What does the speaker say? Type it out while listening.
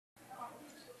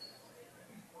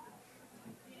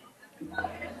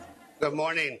Good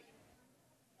morning.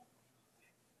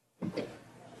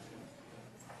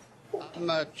 I'm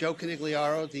Joe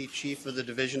Canigliaro, the Chief of the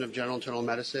Division of General Internal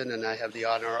Medicine, and I have the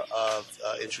honor of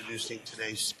introducing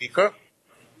today's speaker.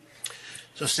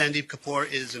 So Sandeep Kapoor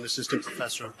is an Assistant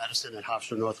Professor of Medicine at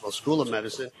Hofstra Northwell School of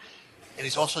Medicine, and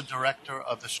he's also Director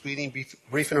of the Screening,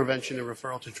 Brief Intervention, and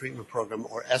Referral to Treatment Program,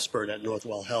 or SBIRT, at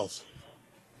Northwell Health.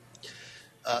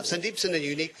 Sandeep's in a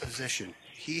unique position.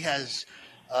 He has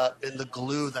been the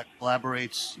glue that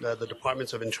collaborates the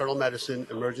departments of internal medicine,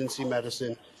 emergency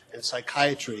medicine, and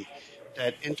psychiatry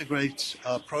that integrates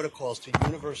protocols to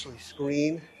universally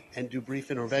screen and do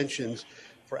brief interventions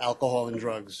for alcohol and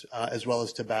drugs, as well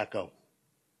as tobacco.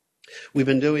 We've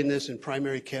been doing this in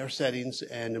primary care settings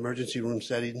and emergency room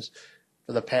settings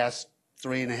for the past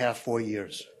 3.5, 4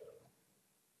 years.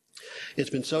 It's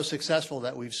been so successful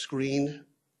that we've screened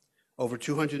over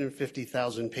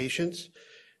 250,000 patients,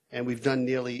 and we've done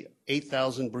nearly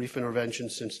 8,000 brief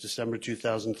interventions since December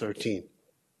 2013.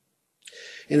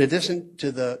 In addition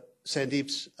to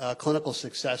Sandeep's clinical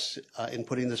success in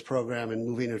putting this program and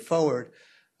moving it forward,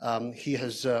 he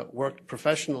has worked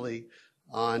professionally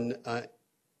on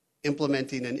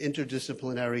implementing an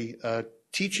interdisciplinary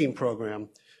teaching program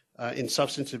in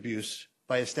substance abuse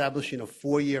by establishing a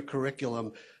 4-year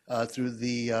curriculum through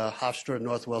the Hofstra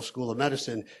Northwell School of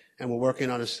Medicine, and we're working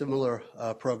on a similar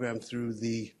program through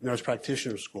the Nurse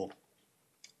Practitioner School.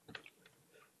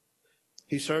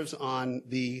 He serves on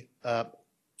the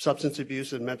Substance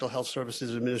Abuse and Mental Health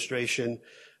Services Administration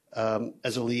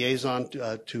as a liaison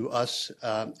to us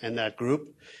and that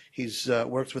group. He's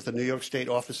works with the New York State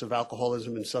Office of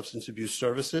Alcoholism and Substance Abuse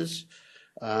Services,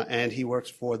 and he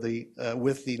works for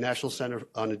with the National Center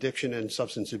on Addiction and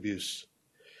Substance Abuse.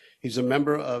 He's a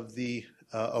member of the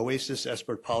OASIS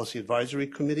SBIRT Policy Advisory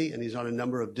Committee, and he's on a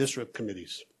number of district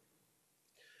committees.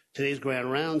 Today's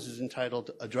Grand Rounds is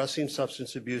entitled Addressing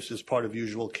Substance Abuse as Part of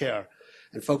Usual Care,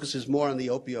 and focuses more on the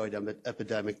opioid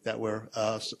epidemic that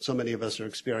so many of us are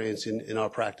experiencing in our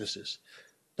practices.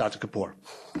 Dr. Kapoor.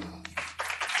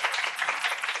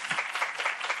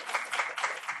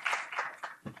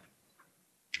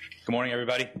 Good morning,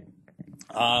 everybody.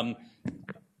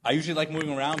 I usually like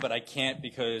moving around, but I can't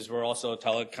because we're also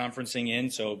teleconferencing in.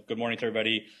 So good morning to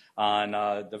everybody on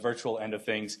the virtual end of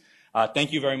things.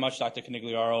 Thank you very much, Dr.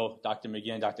 Canigliaro, Dr.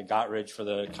 McGinn, Dr. Gottridge, for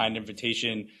the kind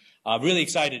invitation. Really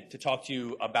excited to talk to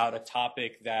you about a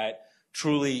topic that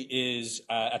truly is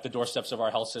at the doorsteps of our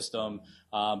health system,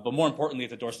 but more importantly, at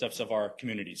the doorsteps of our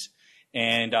communities.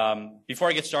 And before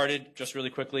I get started, just really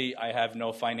quickly, I have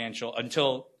no financial,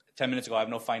 until 10 minutes ago, I have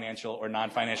no financial or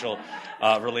non-financial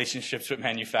relationships with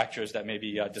manufacturers that may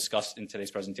be discussed in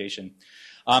today's presentation.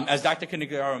 As Dr.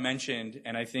 Canigliaro mentioned,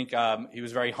 and I think he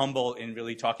was very humble in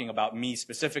really talking about me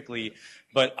specifically,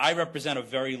 but I represent a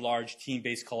very large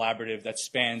team-based collaborative that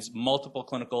spans multiple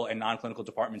clinical and non-clinical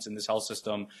departments in this health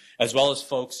system, as well as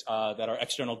folks that are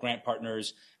external grant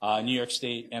partners, New York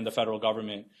State and the federal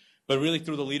government. But really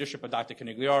through the leadership of Dr.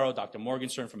 Canigliaro, Dr.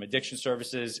 Morgenstern from Addiction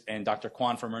Services, and Dr.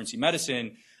 Kwan from Emergency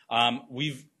Medicine,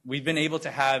 we've been able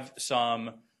to have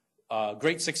some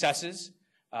great successes,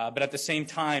 but at the same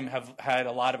time have had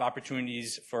a lot of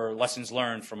opportunities for lessons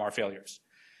learned from our failures.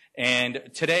 And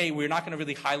today we're not going to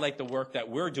really highlight the work that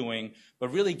we're doing,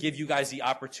 but really give you guys the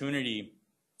opportunity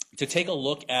to take a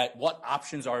look at what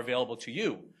options are available to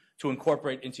you to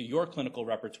incorporate into your clinical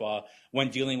repertoire when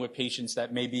dealing with patients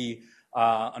that may be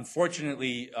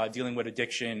unfortunately dealing with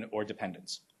addiction or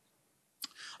dependence.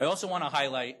 I also want to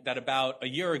highlight that about a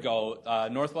year ago,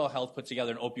 Northwell Health put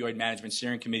together an opioid management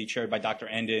steering committee chaired by Dr.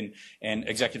 Endon and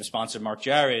executive sponsor Mark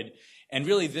Jared. And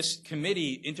really this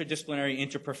committee, interdisciplinary,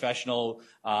 interprofessional,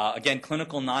 again,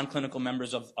 clinical, non-clinical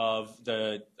members of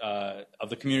the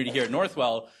community here at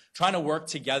Northwell, trying to work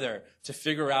together to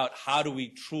figure out how do we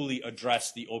truly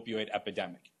address the opioid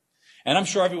epidemic. And I'm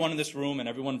sure everyone in this room and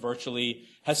everyone virtually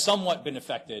has somewhat been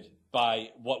affected by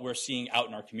what we're seeing out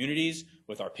in our communities,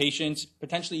 with our patients,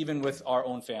 potentially even with our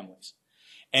own families.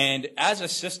 And as a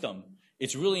system,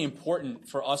 it's really important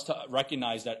for us to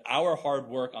recognize that our hard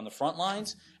work on the front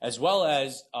lines, as well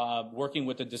as working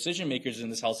with the decision makers in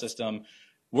this health system,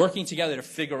 working together to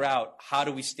figure out how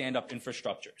do we stand up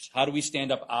infrastructures, how do we stand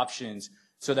up options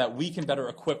so that we can better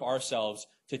equip ourselves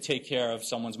to take care of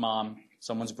someone's mom,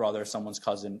 someone's brother, someone's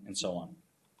cousin, and so on.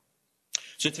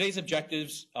 So today's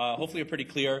objectives hopefully are pretty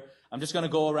clear. I'm just going to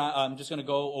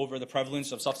go over the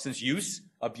prevalence of substance use,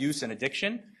 abuse, and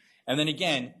addiction, and then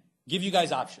again give you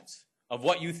guys options of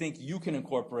what you think you can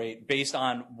incorporate based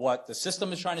on what the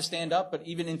system is trying to stand up, but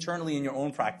even internally in your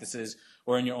own practices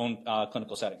or in your own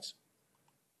clinical settings.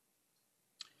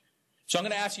 So I'm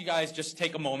going to ask you guys just to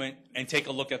take a moment and take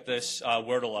a look at this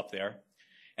Wordle up there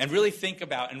and really think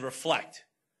about and reflect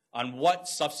on what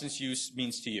substance use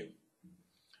means to you.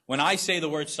 When I say the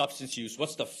word substance use,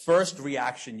 what's the first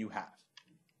reaction you have?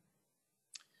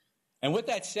 And with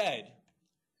that said,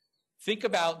 think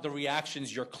about the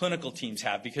reactions your clinical teams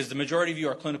have, because the majority of you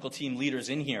are clinical team leaders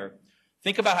in here.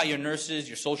 Think about how your nurses,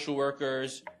 your social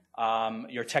workers,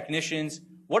 your technicians,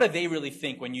 what do they really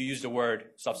think when you use the word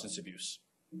substance abuse?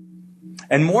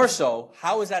 And more so,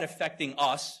 how is that affecting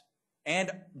us and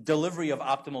delivery of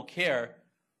optimal care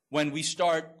when we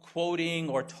start quoting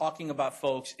or talking about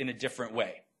folks in a different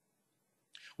way?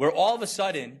 Where all of a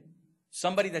sudden,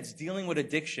 somebody that's dealing with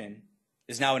addiction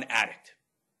is now an addict,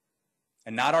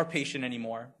 and not our patient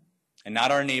anymore, and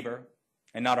not our neighbor,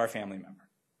 and not our family member.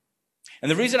 And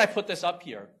the reason I put this up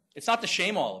here, it's not to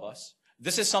shame all of us.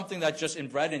 This is something that's just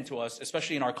inbred into us,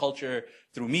 especially in our culture,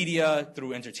 through media,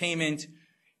 through entertainment.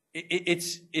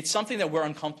 It's something that we're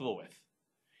uncomfortable with.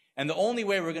 And the only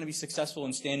way we're going to be successful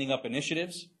in standing up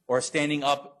initiatives or standing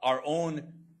up our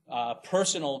own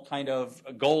personal kind of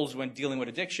goals when dealing with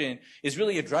addiction is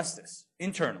really address this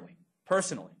internally,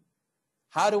 personally.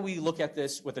 How do we look at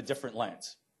this with a different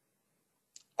lens?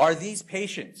 Are these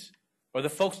patients or the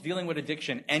folks dealing with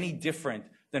addiction any different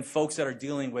than folks that are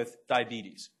dealing with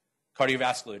diabetes,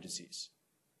 cardiovascular disease,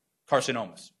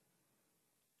 carcinomas?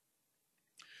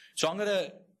 So I'm going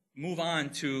to move on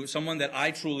to someone that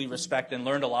I truly respect and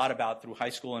learned a lot about through high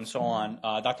school and so on,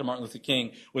 Dr. Martin Luther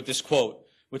King, with this quote,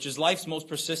 which is life's most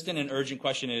persistent and urgent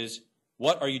question is,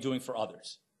 what are you doing for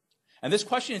others? And this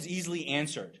question is easily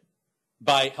answered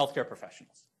by healthcare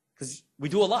professionals, because we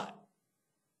do a lot.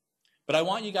 But I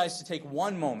want you guys to take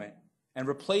one moment and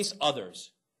replace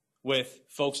others with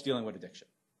folks dealing with addiction.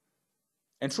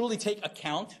 And truly take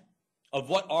account of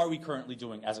what are we currently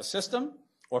doing as a system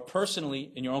or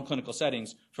personally in your own clinical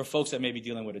settings for folks that may be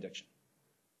dealing with addiction.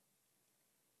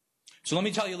 So let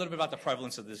me tell you a little bit about the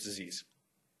prevalence of this disease.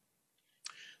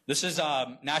 This is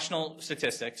national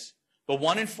statistics, but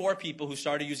 1 in 4 people who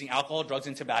started using alcohol, drugs,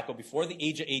 and tobacco before the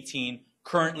age of 18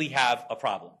 currently have a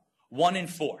problem. 1 in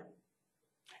 4.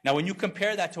 Now, when you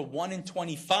compare that to 1 in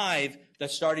 25 that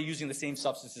started using the same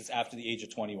substances after the age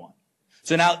of 21.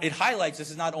 So now it highlights this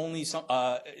is not only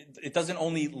it doesn't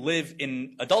only live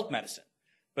in adult medicine,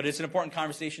 but it's an important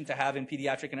conversation to have in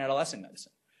pediatric and adolescent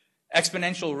medicine.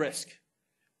 Exponential risk,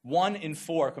 1 in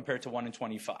 4 compared to 1 in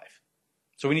 25.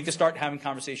 So we need to start having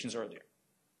conversations earlier.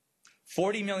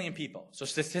 40 million people. So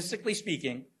statistically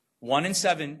speaking, 1 in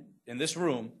 7 in this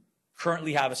room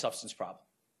currently have a substance problem.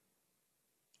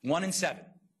 1 in 7.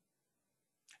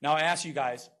 Now I ask you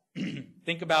guys,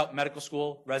 think about medical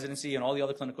school, residency, and all the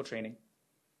other clinical training.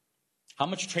 How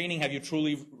much training have you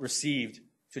truly received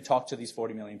to talk to these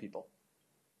 40 million people?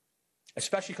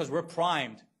 Especially because we're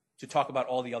primed to talk about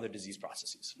all the other disease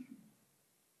processes.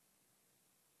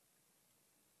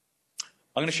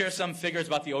 I'm going to share some figures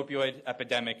about the opioid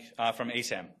epidemic from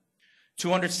ASAM.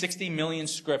 260 million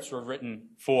scripts were written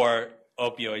for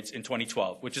opioids in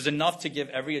 2012, which is enough to give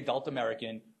every adult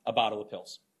American a bottle of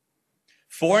pills.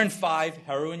 4 in 5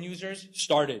 heroin users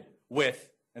started with,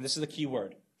 and this is the key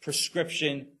word,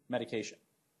 prescription medication.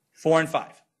 4 in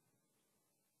 5.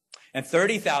 And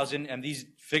 30,000, and these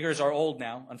figures are old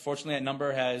now, unfortunately that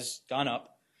number has gone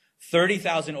up,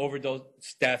 30,000 overdose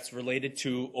deaths related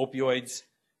to opioids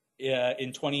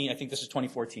in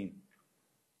 2014.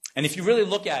 And if you really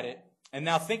look at it, and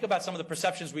now think about some of the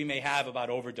perceptions we may have about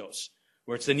overdose,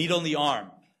 where it's the needle in the arm,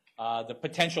 the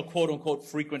potential quote-unquote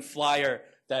frequent flyer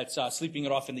that's sleeping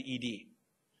it off in the ED.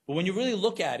 But when you really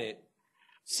look at it,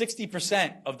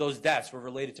 60% of those deaths were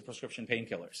related to prescription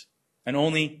painkillers, and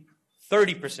only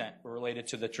 30% were related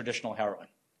to the traditional heroin.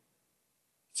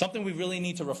 Something we really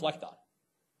need to reflect on.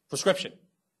 Prescription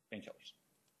painkillers.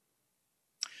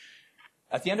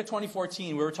 At the end of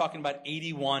 2014, we were talking about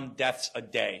 81 deaths a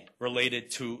day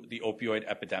related to the opioid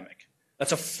epidemic.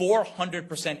 That's a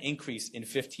 400% increase in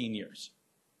 15 years.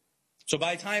 So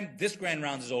by the time this grand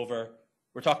round is over,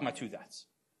 we're talking about 2 deaths.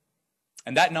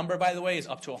 And that number, by the way, is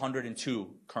up to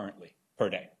 102 currently per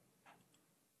day.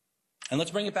 And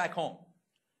let's bring it back home.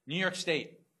 New York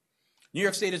State. New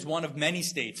York State is one of many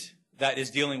states that is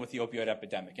dealing with the opioid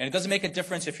epidemic. And it doesn't make a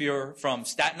difference if you're from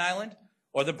Staten Island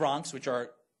or the Bronx, which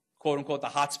are, quote unquote, the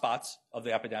hot spots of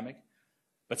the epidemic.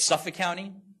 But Suffolk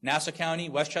County, Nassau County,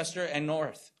 Westchester, and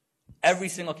North, every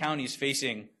single county is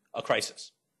facing a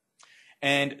crisis.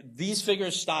 And these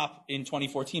figures stop in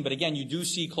 2014, but again, you do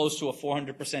see close to a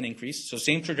 400% increase, so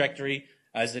same trajectory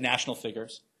as the national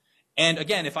figures. And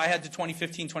again, if I had the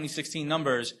 2015, 2016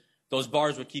 numbers, those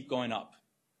bars would keep going up.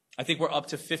 I think we're up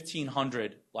to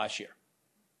 1,500 last year.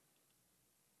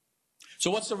 So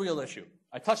what's the real issue?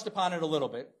 I touched upon it a little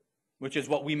bit, which is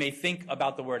what we may think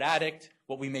about the word addict,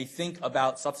 what we may think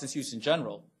about substance use in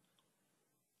general.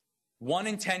 1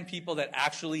 in 10 people that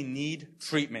actually need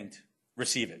treatment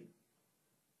receive it.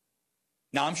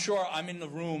 Now, I'm sure I'm in the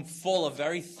room full of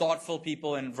very thoughtful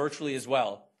people and virtually as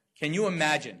well. Can you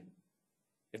imagine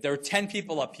if there were 10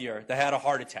 people up here that had a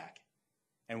heart attack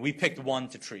and we picked 1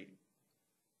 to treat?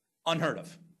 Unheard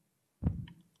of.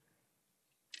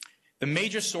 The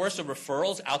major source of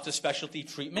referrals out to specialty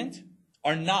treatment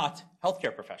are not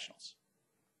healthcare professionals.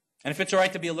 And if it's all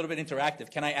right to be a little bit interactive,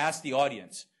 can I ask the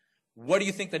audience, what do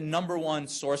you think the number 1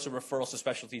 source of referrals to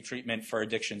specialty treatment for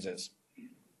addictions is?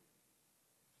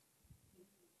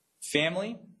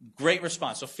 Family, great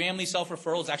response. So family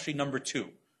self-referral is actually number 2,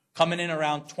 coming in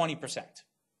around 20%.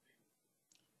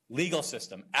 Legal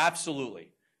system,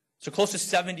 absolutely. So close to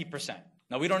 70%.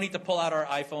 Now, we don't need to pull out our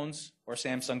iPhones or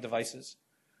Samsung devices.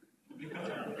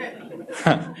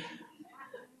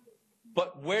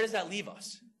 But where does that leave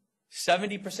us?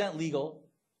 70% legal,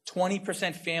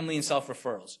 20% family and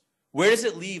self-referrals. Where does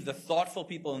it leave the thoughtful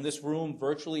people in this room,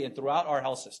 virtually and throughout our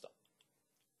health system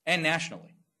and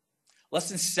nationally? Less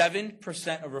than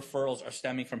 7% of referrals are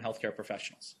stemming from healthcare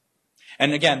professionals.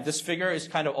 And again, this figure is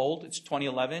kind of old. It's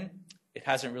 2011. It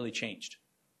hasn't really changed.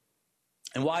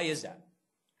 And why is that?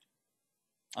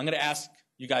 I'm going to ask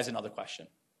you guys another question.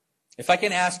 If I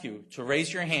can ask you to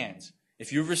raise your hands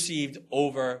if you've received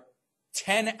over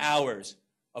 10 hours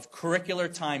of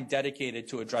curricular time dedicated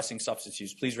to addressing substance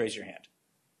use, please raise your hand.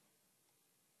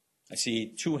 I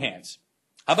see 2 hands.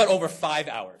 How about over 5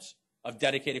 hours of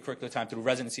dedicated curricular time through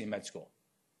residency and med school?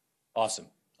 Awesome.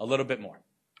 A little bit more.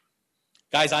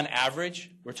 Guys, on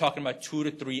average, we're talking about 2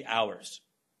 to 3 hours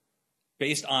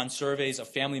based on surveys of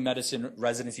family medicine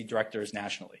residency directors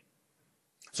nationally.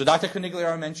 So Dr.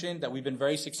 Conigliaro mentioned that we've been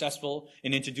very successful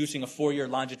in introducing a 4-year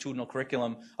longitudinal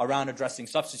curriculum around addressing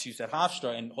substance use at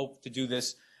Hofstra and hope to do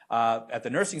this at the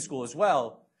nursing school as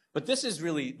well. But this is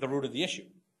really the root of the issue.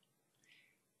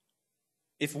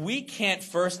 If we can't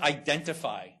first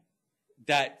identify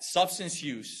that substance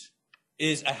use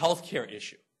is a healthcare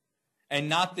issue and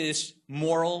not this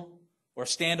moral or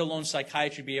standalone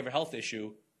psychiatry behavioral health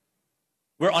issue,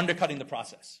 we're undercutting the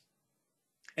process.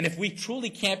 And if we truly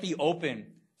can't be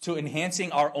open to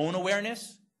enhancing our own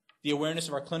awareness, the awareness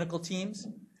of our clinical teams,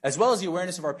 as well as the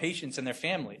awareness of our patients and their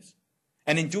families,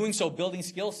 and in doing so, building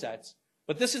skill sets,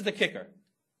 but this is the kicker,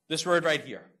 this word right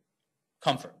here,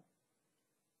 comfort.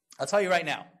 I'll tell you right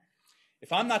now,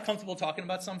 if I'm not comfortable talking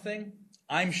about something,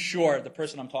 I'm sure the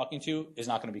person I'm talking to is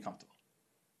not going to be comfortable.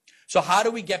 So how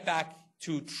do we get back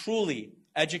to truly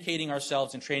educating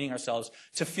ourselves and training ourselves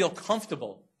to feel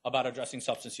comfortable about addressing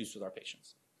substance use with our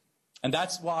patients? And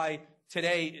that's why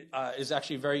today is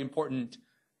actually a very important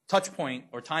touch point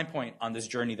or time point on this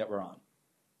journey that we're on.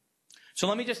 So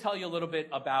let me just tell you a little bit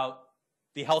about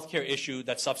the healthcare issue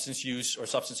that substance use or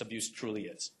substance abuse truly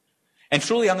is. And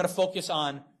truly, I'm going to focus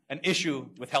on an issue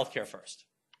with healthcare first.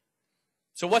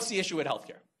 So what's the issue with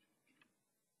healthcare?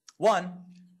 One,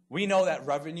 we know that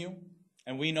revenue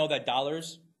and we know that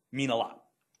dollars mean a lot.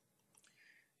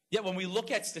 Yet when we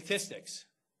look at statistics,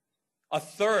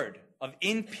 1/3 of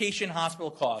inpatient hospital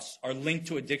costs are linked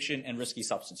to addiction and risky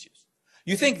substance use.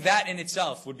 You think that in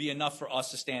itself would be enough for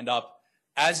us to stand up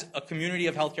as a community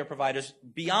of healthcare providers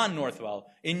beyond Northwell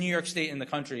in New York State and the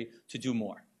country to do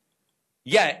more.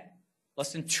 Yet,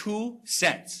 less than 2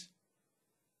 cents,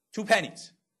 2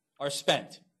 pennies, are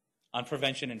spent on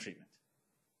prevention and treatment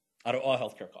out of all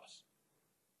healthcare costs.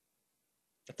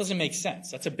 That doesn't make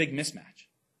sense. That's a big mismatch.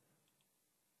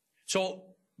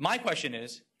 So my question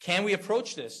is, can we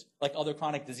approach this like other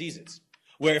chronic diseases,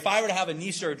 where if I were to have a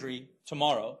knee surgery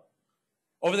tomorrow,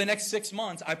 over the next 6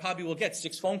 months, I probably will get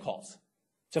 6 phone calls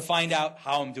to find out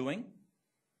how I'm doing,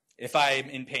 if I'm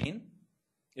in pain,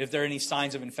 if there are any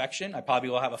signs of infection. I probably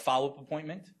will have a follow-up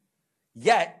appointment.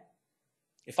 Yet,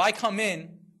 if I come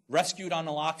in rescued on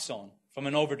naloxone from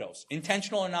an overdose,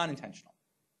 intentional or non-intentional,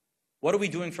 what are we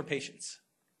doing for patients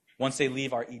once they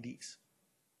leave our EDs,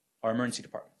 our emergency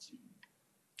departments?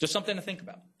 Just something to think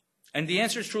about. And the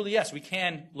answer is truly yes, we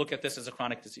can look at this as a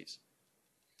chronic disease.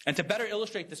 And to better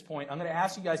illustrate this point, I'm going to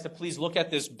ask you guys to please look at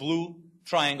this blue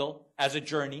triangle as a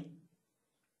journey,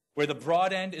 where the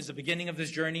broad end is the beginning of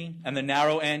this journey and the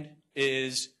narrow end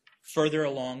is further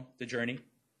along the journey.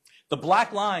 The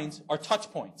black lines are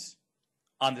touch points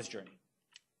on this journey.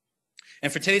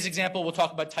 And for today's example, we'll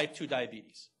talk about type 2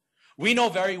 diabetes. We know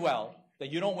very well that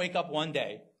you don't wake up one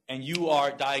day and you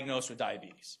are diagnosed with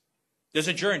diabetes. There's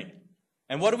a journey.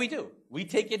 And what do? We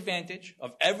take advantage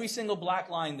of every single black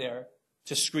line there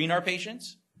to screen our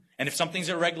patients. And if something's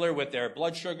irregular with their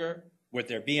blood sugar with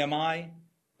their BMI,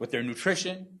 with their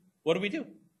nutrition, what do?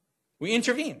 We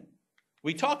intervene.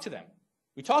 We talk to them.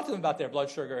 We talk to them about their blood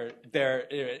sugar, their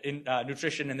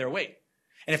nutrition, and their weight.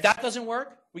 And if that doesn't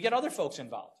work, we get other folks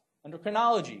involved.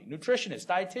 Endocrinology, nutritionist,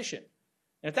 dietitian.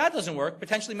 And if that doesn't work,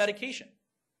 potentially medication.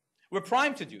 We're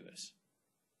primed to do this.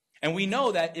 And we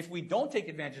know that if we don't take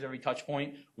advantage of every touch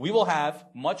point, we will have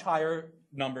much higher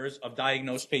numbers of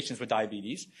diagnosed patients with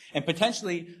diabetes and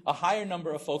potentially a higher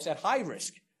number of folks at high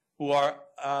risk who are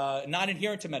not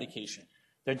adherent to medication.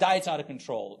 Their diet's out of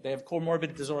control. They have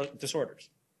comorbid disorders.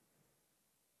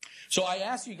 So I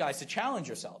ask you guys to challenge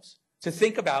yourselves to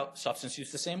think about substance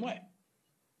use the same way.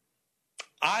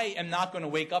 I am not going to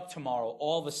wake up tomorrow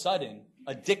all of a sudden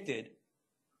addicted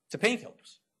to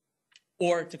painkillers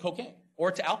or to cocaine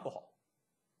or to alcohol.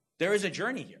 There is a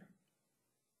journey here.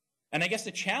 And I guess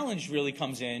the challenge really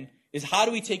comes in is how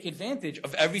do we take advantage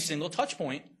of every single touch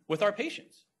point with our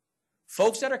patients?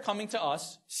 Folks that are coming to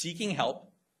us seeking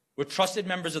help, we're trusted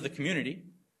members of the community.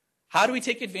 How do we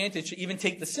take advantage to even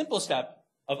take the simple step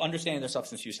of understanding their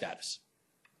substance use status?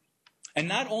 And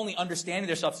not only understanding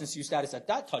their substance use status at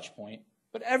that touch point,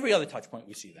 but every other touch point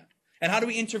we see them. And how do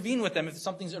we intervene with them if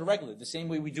something's irregular, the same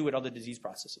way we do with other disease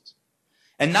processes?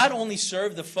 And not only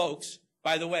serve the folks,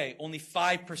 by the way, only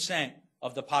 5%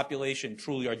 of the population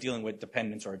truly are dealing with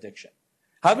dependence or addiction.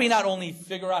 How do we not only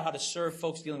figure out how to serve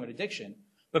folks dealing with addiction,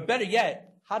 but better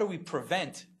yet, how do we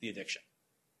prevent the addiction?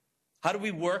 How do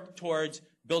we work towards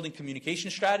building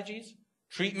communication strategies,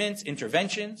 treatments,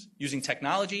 interventions, using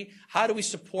technology? How do we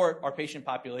support our patient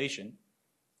population,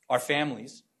 our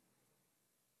families,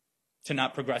 to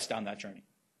not progress down that journey?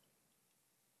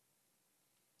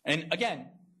 And again,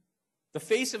 the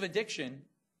face of addiction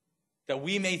that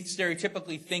we may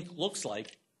stereotypically think looks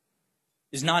like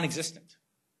is non-existent.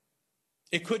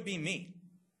 It could be me.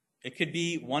 It could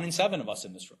be 1 in 7 of us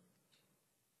in this room.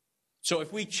 So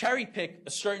if we cherry pick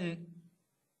a certain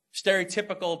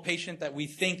stereotypical patient that we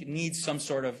think needs some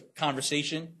sort of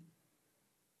conversation,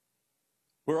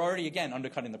 we're already, again,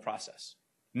 undercutting the process,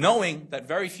 knowing that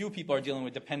very few people are dealing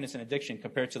with dependence and addiction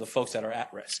compared to the folks that are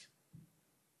at risk.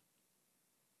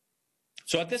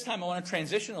 So at this time, I want to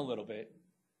transition a little bit.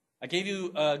 I gave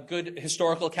you a good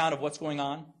historical account of what's going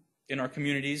on in our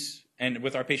communities and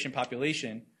with our patient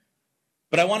population.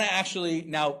 But I want to actually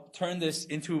now turn this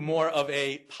into more of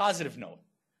a positive note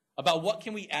about what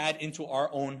can we add into our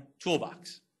own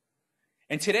toolbox.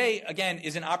 And today, again,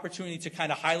 is an opportunity to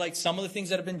kind of highlight some of the things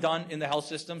that have been done in the health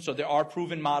system. So there are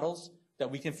proven models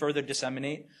that we can further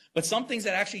disseminate, but some things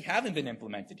that actually haven't been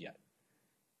implemented yet.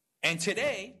 And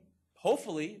today,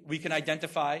 hopefully, we can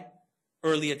identify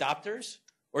early adopters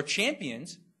or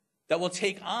champions that will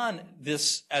take on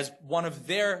this as one of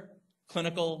their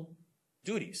clinical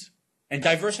duties and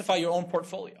diversify your own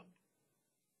portfolio.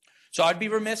 So I'd be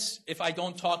remiss if I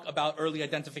don't talk about early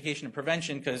identification and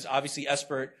prevention, because obviously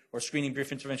SBIRT, or Screening,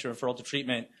 Brief Intervention, Referral to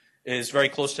Treatment, is very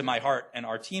close to my heart and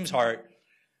our team's heart.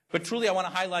 But truly, I want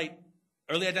to highlight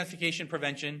early identification,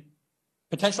 prevention,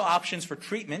 potential options for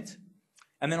treatment,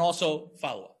 and then also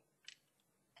follow-up.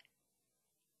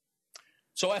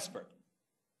 So SBIRT,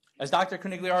 as Dr.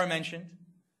 Conigliaro mentioned,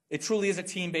 it truly is a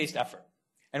team-based effort.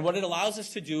 And what it allows us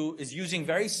to do is using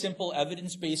very simple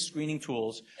evidence-based screening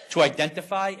tools to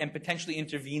identify and potentially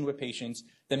intervene with patients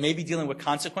that may be dealing with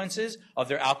consequences of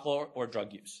their alcohol or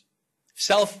drug use.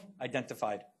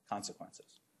 Self-identified consequences.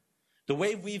 The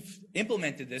way we've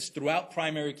implemented this throughout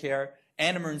primary care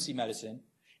and emergency medicine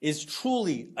is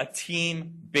truly a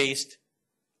team-based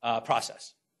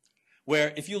process.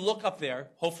 Where if you look up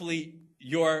there, hopefully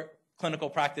your clinical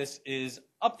practice is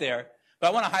up there, but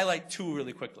I want to highlight 2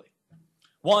 really quickly.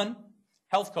 1,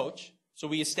 health coach. So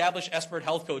we establish SBIRT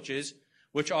health coaches,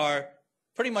 which are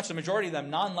pretty much the majority of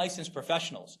them non-licensed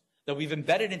professionals that we've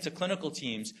embedded into clinical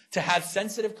teams to have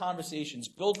sensitive conversations,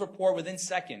 build rapport within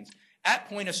seconds at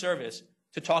point of service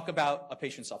to talk about a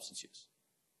patient's substance use.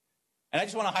 And I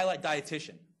just want to highlight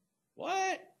dietitian.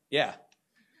 What? Yeah.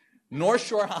 North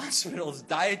Shore Hospital's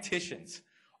dietitians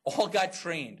all got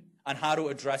trained on how to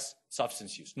address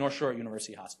substance use, North Shore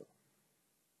University Hospital.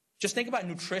 Just think about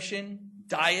nutrition,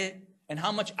 diet, and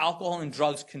how much alcohol and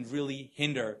drugs can really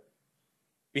hinder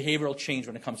behavioral change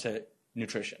when it comes to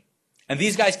nutrition. And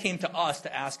these guys came to us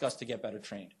to ask us to get better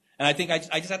trained. And I think I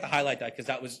just have to highlight that because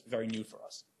that was very new for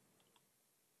us.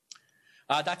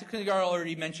 Dr. Conigliaro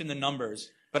already mentioned the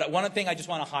numbers, but one thing I just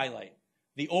want to highlight.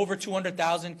 The over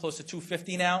 200,000, close to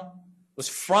 250 now, was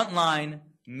frontline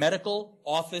medical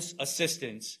office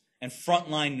assistants and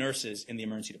frontline nurses in the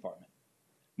emergency department.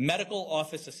 Medical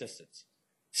office assistants,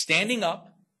 standing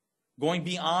up, going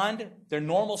beyond their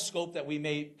normal scope that we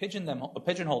may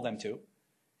pigeonhole them to,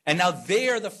 And now they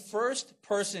are the first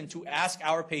person to ask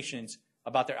our patients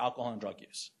about their alcohol and drug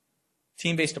use.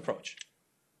 Team-based approach.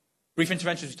 Brief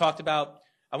interventions we talked about.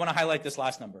 I want to highlight this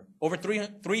last number. Over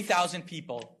 3,000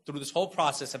 people through this whole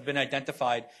process have been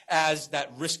identified as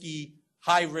that risky,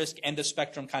 high-risk, end of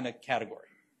spectrum kind of category.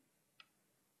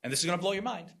 And this is going to blow your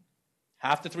mind.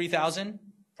 Half the 3,000,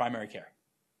 primary care.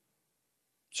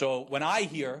 So when I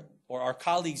hear, or our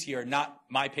colleagues hear, not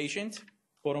my patient,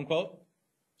 quote unquote,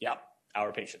 yeah,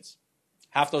 our patients.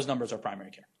 Half those numbers are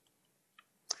primary care.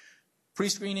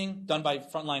 Pre-screening done by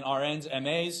frontline RNs,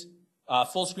 MAs,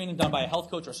 full screening done by a health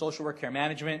coach or social work care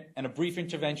management, and a brief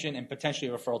intervention and potentially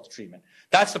a referral to treatment.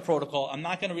 That's the protocol. I'm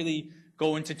not going to really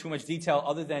go into too much detail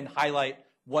other than highlight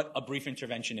what a brief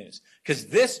intervention is. Because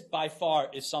this, by far,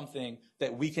 is something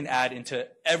that we can add into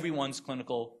everyone's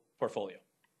clinical portfolio.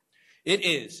 It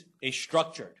is a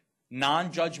structured,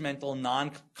 non-judgmental,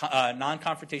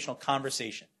 non-confrontational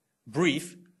conversation.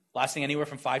 Brief, lasting anywhere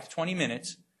from 5 to 20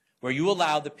 minutes, where you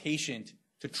allow the patient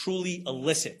to truly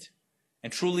elicit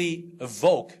and truly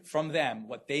evoke from them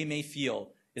what they may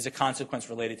feel is a consequence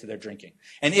related to their drinking.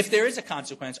 And if there is a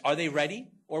consequence, are they ready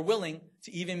or willing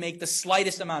to even make the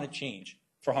slightest amount of change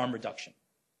for harm reduction?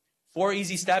 4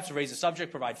 easy steps: raise the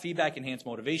subject, provide feedback, enhance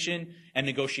motivation, and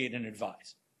negotiate and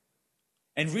advise.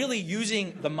 And really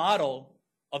using the model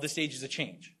of the stages of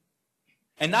change.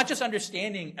 And not just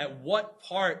understanding at what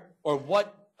part or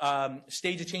what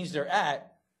stage of change they're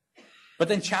at, but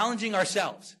then challenging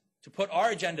ourselves to put our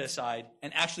agenda aside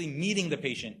and actually meeting the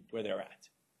patient where they're at.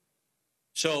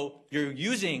 So you're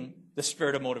using the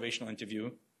spirit of motivational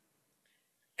interview,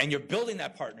 and you're building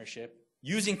that partnership,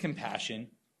 using compassion,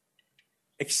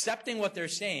 accepting what they're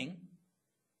saying,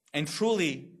 and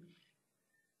truly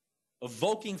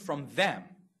evoking from them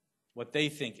what they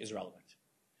think is relevant.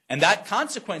 And that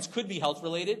consequence could be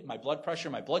health-related, my blood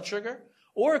pressure, my blood sugar,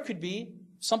 or it could be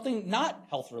something not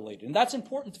health-related. And that's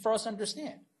important for us to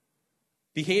understand.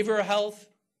 Behavioral health,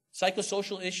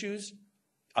 psychosocial issues.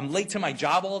 I'm late to my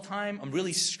job all the time. I'm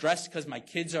really stressed because my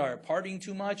kids are partying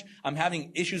too much. I'm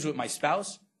having issues with my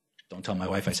spouse. Don't tell my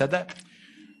wife I said that.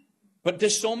 But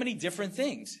there's so many different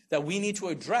things that we need to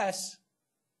address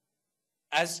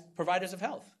as providers of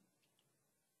health.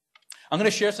 I'm going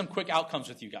to share some quick outcomes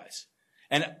with you guys.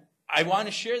 And I want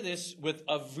to share this with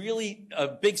a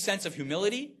big sense of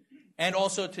humility and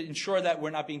also to ensure that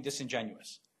we're not being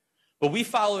disingenuous. But we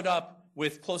followed up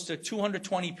with close to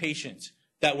 220 patients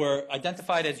that were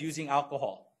identified as using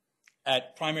alcohol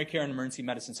at primary care and emergency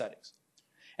medicine settings.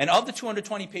 And of the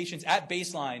 220 patients at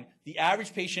baseline, the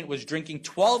average patient was drinking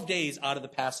 12 days out of the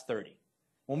past 30.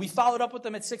 When we followed up with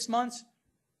them at 6 months,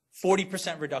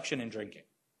 40% reduction in drinking.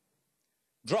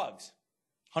 Drugs,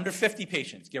 150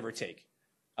 patients, give or take.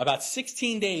 About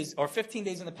 16 days or 15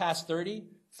 days in the past 30,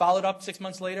 followed up 6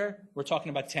 months later, we're talking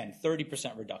about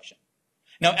 30% reduction.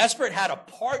 Now, SBIRT had a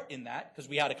part in that because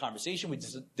we had a conversation. We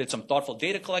did some thoughtful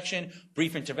data collection,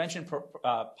 brief intervention,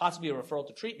 possibly a referral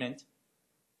to treatment.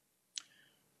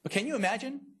 But can you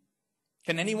imagine?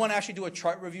 Can anyone actually do a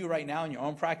chart review right now in your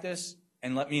own practice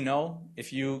and let me know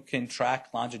if you can track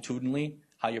longitudinally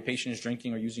how your patient is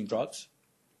drinking or using drugs?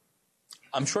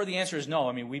 I'm sure the answer is no.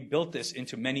 I mean, we built this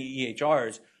into many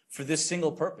EHRs for this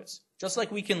single purpose. Just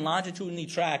like we can longitudinally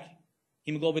track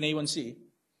hemoglobin A1C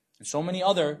and so many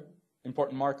other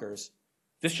important markers,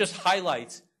 this just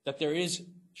highlights that there is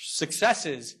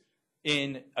successes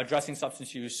in addressing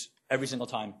substance use every single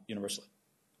time universally.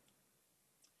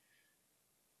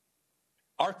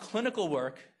 Our clinical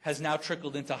work has now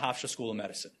trickled into Hofstra School of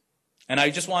Medicine. And I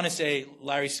just want to say,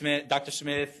 Larry Smith, Dr.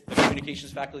 Smith, the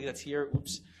communications faculty that's here,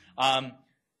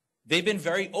 they've been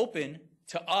very open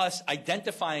to us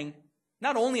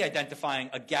not only identifying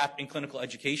a gap in clinical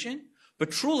education,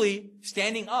 but truly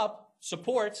standing up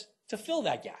supports to fill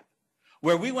that gap.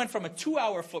 Where we went from a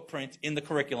 2-hour footprint in the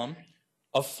curriculum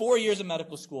of 4 years of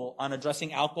medical school on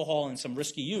addressing alcohol and some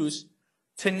risky use,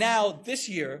 to now, this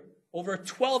year, over a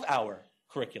 12-hour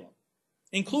curriculum,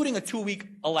 including a 2-week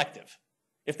elective,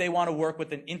 if they want to work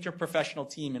with an interprofessional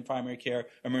team in primary care,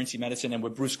 emergency medicine, and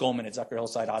with Bruce Goldman at Zucker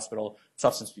Hillside Hospital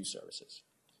Substance Abuse Services.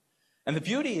 And the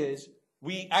beauty is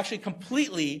we actually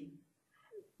completely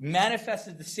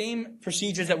manifested the same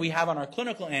procedures that we have on our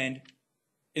clinical end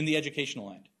in the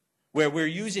educational end, where we're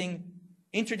using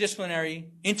interdisciplinary,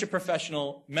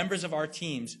 interprofessional members of our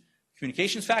teams,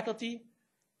 communications faculty,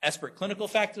 SBIRT clinical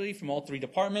faculty from all 3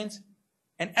 departments,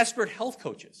 and SBIRT health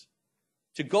coaches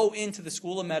to go into the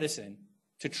School of Medicine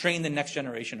to train the next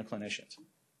generation of clinicians.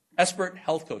 SBIRT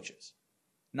health coaches,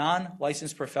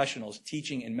 non-licensed professionals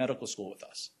teaching in medical school with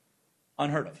us.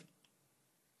 Unheard of.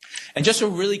 And just a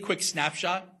really quick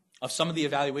snapshot of some of the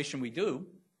evaluation we do.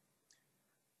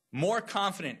 More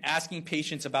confident asking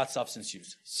patients about substance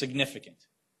use, significant.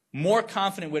 More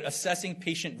confident with assessing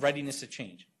patient readiness to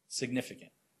change,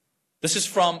 significant. This is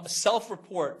from a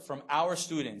self-report from our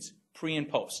students pre and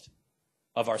post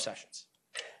of our sessions.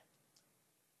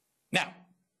 Now,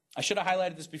 I should have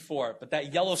highlighted this before, but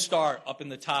that yellow star up in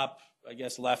the top, I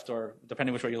guess left or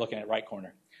depending which way you're looking at, right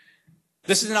corner.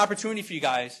 This is an opportunity for you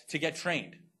guys to get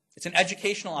trained. It's an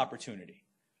educational opportunity.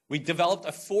 We developed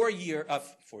a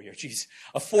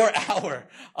 4-hour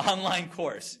online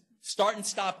course, start and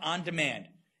stop on demand.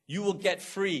 You will get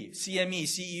free CME,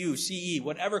 CEU, CE,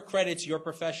 whatever credits your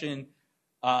profession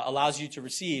allows you to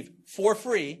receive for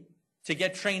free to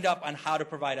get trained up on how to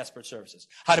provide SBIRT services,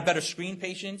 how to better screen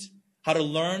patients, how to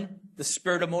learn the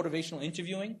spirit of motivational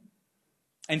interviewing,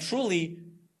 and truly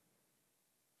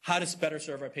how to better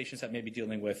serve our patients that may be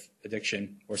dealing with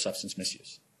addiction or substance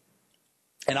misuse.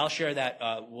 And I'll share that.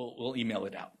 We'll email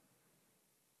it out.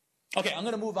 Okay, I'm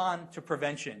going to move on to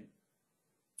prevention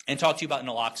and talk to you about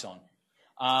naloxone.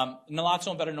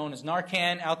 Naloxone, better known as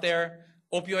Narcan out there,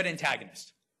 opioid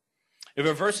antagonist. It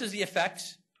reverses the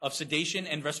effects of sedation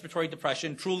and respiratory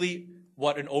depression, truly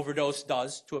what an overdose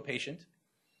does to a patient,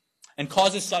 and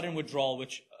causes sudden withdrawal,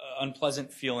 which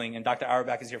unpleasant feeling, and Dr.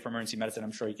 Auerbach is here for emergency medicine.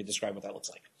 I'm sure he could describe what that looks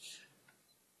like.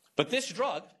 But this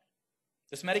drug,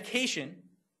 this medication,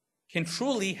 can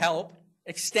truly help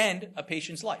extend a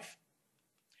patient's life.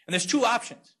 And there's two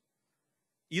options.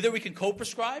 Either we can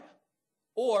co-prescribe,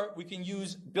 or we can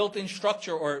use built-in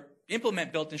structure or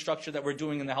implement built-in structure that we're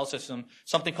doing in the health system,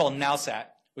 something called NALSAT,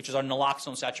 which is our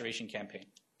naloxone saturation campaign.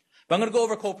 But I'm going to go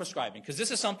over co-prescribing, because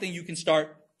this is something you can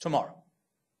start tomorrow.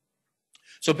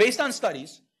 So based on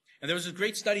studies, and there was a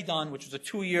great study done, which was a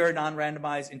 2-year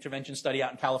non-randomized intervention study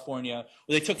out in California,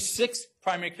 where they took 6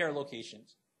 primary care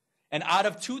locations. And out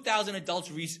of 2,000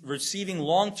 adults receiving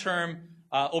long-term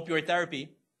opioid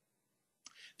therapy,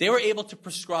 they were able to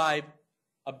prescribe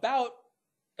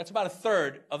that's about a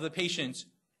third of the patients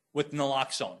with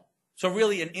naloxone. So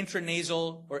really an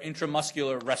intranasal or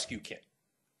intramuscular rescue kit.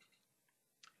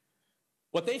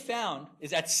 What they found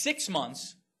is at 6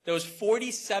 months, there was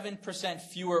 47%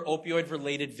 fewer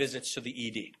opioid-related visits to the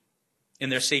ED in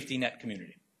their safety net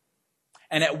community.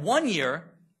 And at 1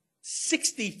 year,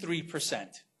 63%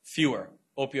 fewer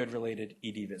opioid-related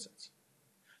ED visits.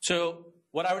 So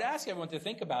what I would ask everyone to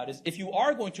think about is if you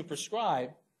are going to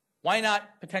prescribe, why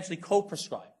not potentially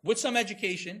co-prescribe with some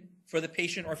education for the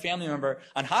patient or family member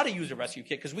on how to use a rescue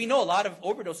kit? Because we know a lot of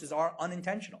overdoses are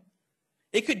unintentional.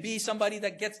 It could be somebody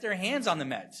that gets their hands on the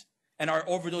meds and are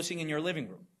overdosing in your living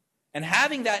room. And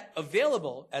having that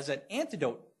available as an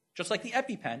antidote, just like the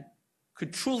EpiPen,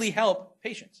 could truly help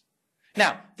patients.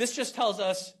 Now, this just tells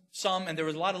us some, and there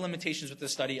was a lot of limitations with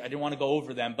this study. I didn't want to go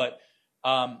over them, but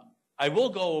I will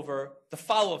go over the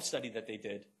follow-up study that they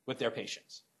did with their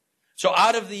patients. So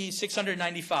out of the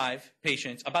 695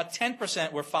 patients, about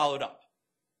 10% were followed up.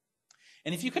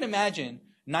 And if you can imagine,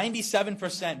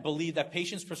 97% believe that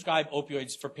patients prescribed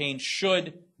opioids for pain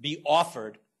should be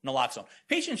offered naloxone.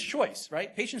 Patient's choice,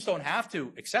 right? Patients don't have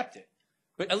to accept it,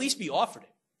 but at least be offered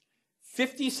it.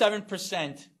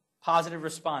 57% positive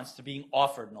response to being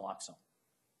offered naloxone.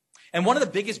 And one of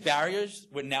the biggest barriers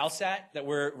with NALSAT that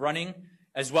we're running,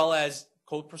 as well as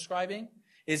co-prescribing,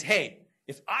 is, hey,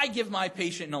 if I give my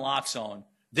patient naloxone,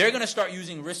 they're going to start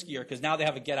using riskier because now they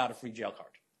have a get-out-of-free-jail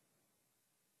card.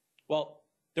 Well,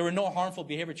 there were no harmful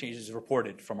behavior changes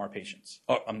reported from our patients.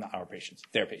 Oh, not our patients,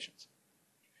 their patients.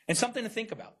 And something to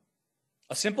think about.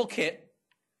 A simple kit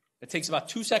that takes about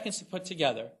 2 seconds to put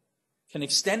together can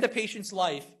extend a patient's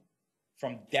life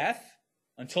from death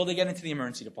until they get into the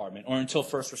emergency department or until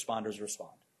first responders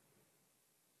respond.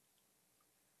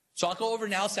 So I'll go over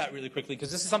NALSAT really quickly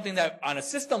because this is something that on a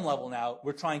system level now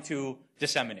we're trying to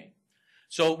disseminate.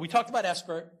 So we talked about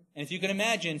SBIRT, and if you can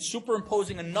imagine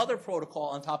superimposing another protocol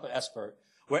on top of SBIRT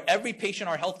where every patient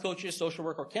our health coaches, social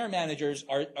work, or care managers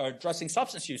are addressing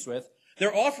substance use with,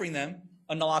 they're offering them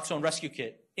a naloxone rescue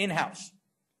kit in-house.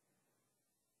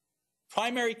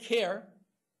 Primary care,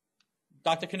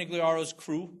 Dr. Canigliaro's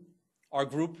crew, our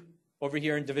group over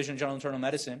here in Division of General Internal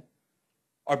Medicine,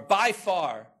 are by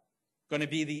far going to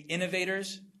be the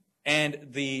innovators and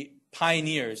the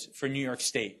pioneers for New York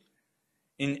State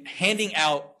in handing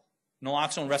out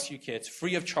naloxone rescue kits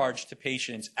free of charge to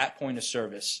patients at point of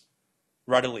service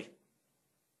readily.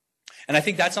 And I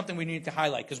think that's something we need to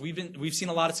highlight because we've seen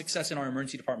a lot of success in our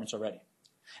emergency departments already.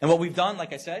 And what we've done,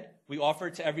 like I said, we offer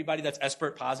it to everybody that's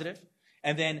SBIRT positive,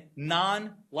 and then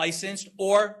non-licensed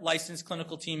or licensed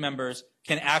clinical team members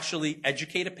can actually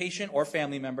educate a patient or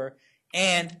family member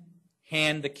and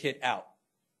hand the kit out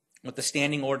with the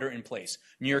standing order in place.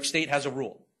 New York State has a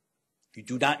rule. You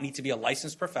do not need to be a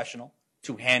licensed professional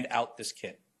to hand out this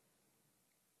kit.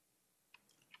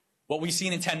 What we've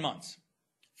seen in 10 months,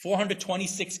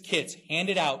 426 kits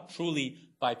handed out truly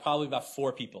by probably about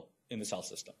 4 people in this health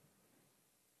system.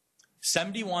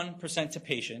 71% to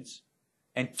patients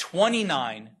and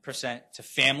 29% to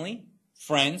family,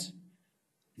 friends,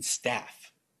 and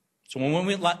staff. So when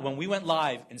we went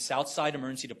live in Southside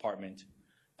Emergency Department,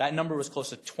 that number was close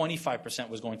to 25%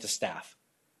 was going to staff.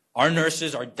 Our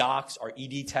nurses, our docs, our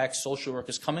ED techs, social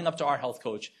workers coming up to our health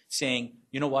coach saying,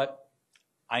 you know what,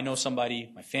 I know somebody,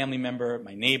 my family member,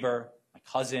 my neighbor, my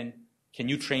cousin, can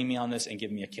you train me on this and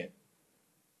give me a kit?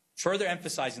 Further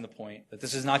emphasizing the point that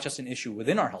this is not just an issue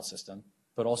within our health system,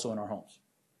 but also in our homes.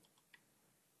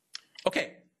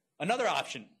 Okay, another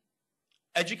option,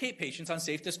 educate patients on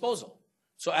safe disposal.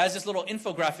 So as this little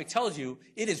infographic tells you,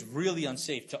 it is really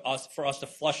unsafe for us to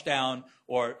flush down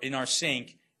or in our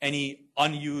sink any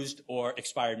unused or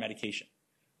expired medication.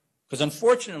 Because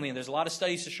unfortunately, and there's a lot of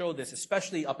studies to show this,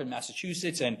 especially up in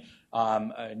Massachusetts and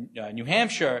New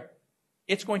Hampshire,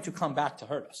 it's going to come back to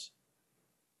hurt us.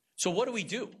 So what do we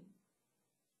do?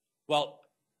 Well,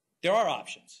 there are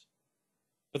options.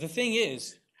 But the thing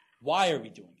is, why are we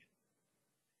doing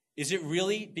it? Is it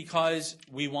really because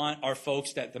we want our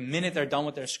folks that the minute they're done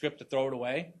with their script to throw it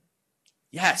away?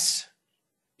 Yes,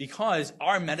 because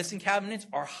our medicine cabinets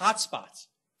are hotspots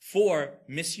for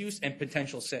misuse and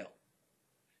potential sale.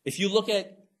 If you look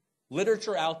at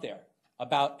literature out there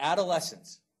about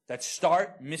adolescents that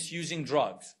start misusing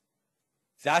drugs,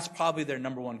 that's probably their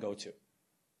number one go-to.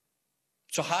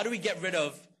 So how do we get rid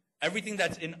of everything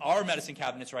that's in our medicine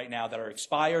cabinets right now that are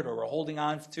expired or we're holding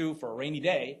on to for a rainy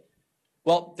day?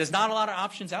 Well, there's not a lot of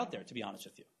options out there, to be honest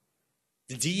with you.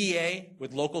 The DEA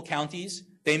with local counties,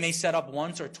 they may set up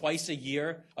once or twice a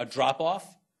year a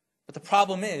drop-off, but the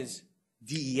problem is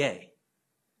DEA,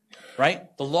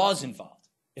 right? The law's involved.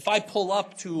 If I pull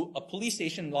up to a police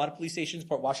station, a lot of police stations,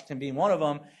 Port Washington being one of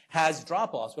them, has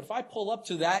drop-offs, but if I pull up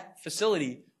to that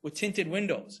facility with tinted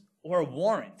windows or a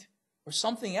warrant or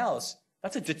something else,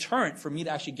 that's a deterrent for me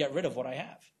to actually get rid of what I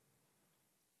have.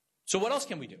 So what else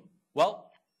can we do? Well,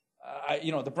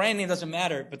 the brand name doesn't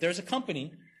matter, but there's a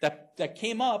company that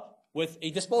came up with a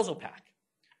disposal pack.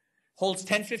 Holds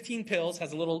 10, 15 pills,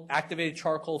 has a little activated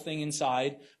charcoal thing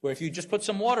inside, where if you just put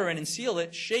some water in and seal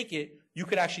it, shake it, you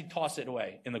could actually toss it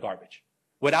away in the garbage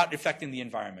without affecting the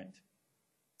environment.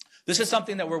 This is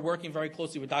something that we're working very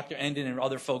closely with Dr. Endon and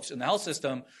other folks in the health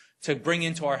system to bring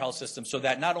into our health system so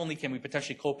that not only can we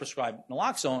potentially co-prescribe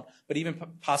naloxone, but even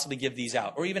possibly give these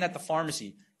out, or even at the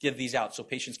pharmacy give these out so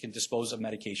patients can dispose of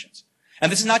medications.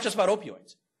 And this is not just about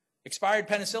opioids. Expired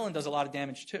penicillin does a lot of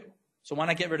damage too. So why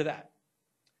not get rid of that?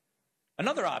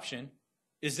 Another option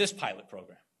is this pilot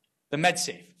program, the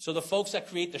MedSafe. So the folks that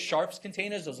create the Sharps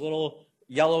containers, those little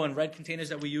yellow and red containers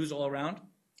that we use all around,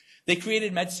 they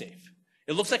created MedSafe.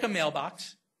 It looks like a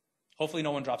mailbox. Hopefully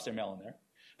no one drops their mail in there.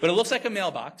 But it looks like a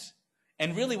mailbox.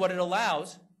 And really what it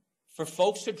allows for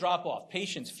folks to drop off,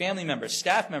 patients, family members,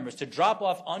 staff members, to drop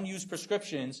off unused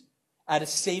prescriptions at a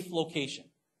safe location.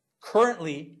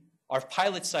 Currently, our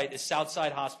pilot site is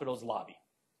Southside Hospital's lobby.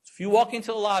 So if you walk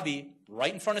into the lobby,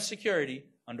 right in front of security,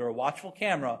 under a watchful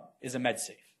camera, is a MedSafe.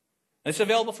 And it's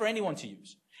available for anyone to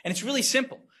use. And it's really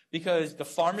simple, because the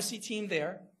pharmacy team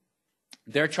there,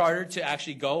 they're chartered to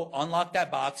actually go unlock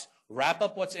that box, wrap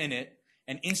up what's in it,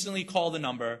 and instantly call the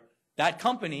number. That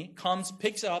company comes,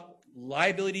 picks up,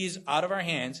 liabilities out of our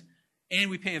hands, and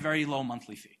we pay a very low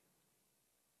monthly fee.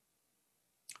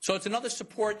 So it's another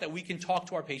support that we can talk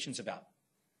to our patients about.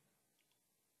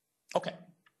 Okay.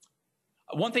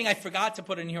 One thing I forgot to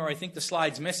put in here, I think the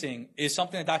slide's missing, is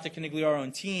something that Dr. Canigliaro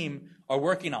and team are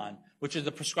working on, which is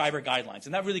the prescriber guidelines.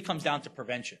 And that really comes down to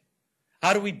prevention.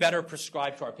 How do we better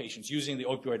prescribe to our patients? Using the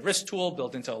opioid risk tool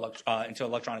built into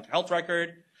electronic health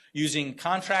record, using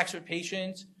contracts with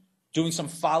patients, doing some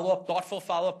follow-up, thoughtful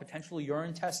follow-up, potential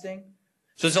urine testing.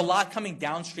 So there's a lot coming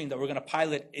downstream that we're going to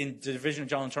pilot in the Division of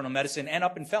General Internal Medicine and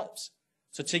up in Phelps.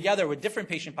 So together with different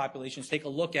patient populations, take a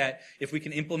look at if we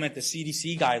can implement the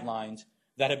CDC guidelines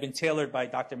that have been tailored by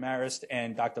Dr. Marist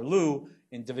and Dr. Liu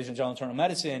in Division of General Internal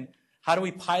Medicine. How do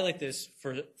we pilot this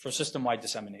for system-wide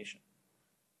dissemination?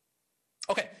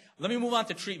 Okay, let me move on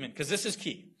to treatment, because this is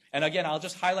key. And again, I'll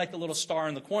just highlight the little star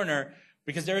in the corner,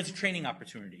 because there is a training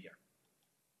opportunity here.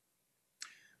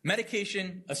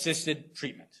 Medication-assisted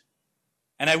treatment.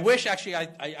 And I wish, actually,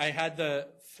 I had the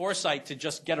foresight to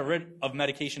just get rid of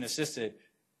medication-assisted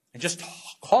and just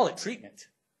call it treatment.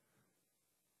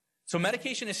 So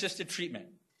medication-assisted treatment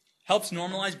helps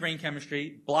normalize brain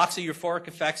chemistry, blocks the euphoric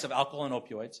effects of alcohol and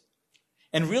opioids,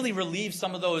 and really relieves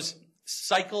some of those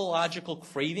psychological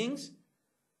cravings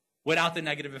without the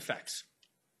negative effects.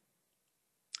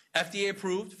 FDA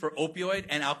approved for opioid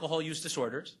and alcohol use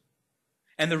disorders.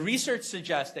 And the research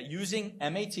suggests that using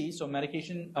MAT, so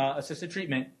medication-assisted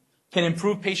treatment, can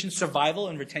improve patient survival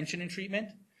and retention in treatment,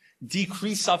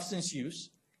 decrease substance use,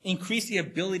 increase the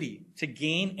ability to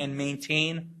gain and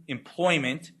maintain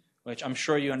employment, which I'm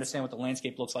sure you understand what the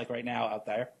landscape looks like right now out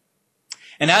there.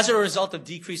 And as a result of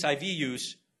decreased IV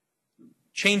use,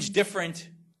 change different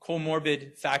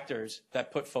comorbid factors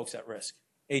that put folks at risk,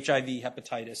 HIV,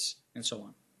 hepatitis, and so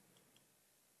on.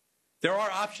 There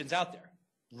are options out there,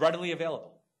 readily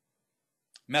available.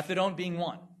 Methadone being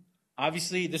one.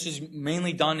 Obviously, this is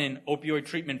mainly done in opioid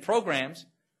treatment programs,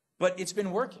 but it's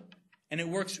been working, and it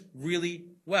works really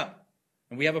well.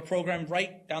 And we have a program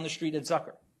right down the street at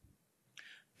Zucker.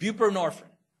 Buprenorphine.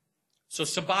 So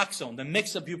Suboxone, the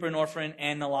mix of buprenorphine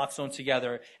and naloxone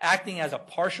together, acting as a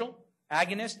partial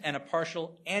agonist and a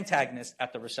partial antagonist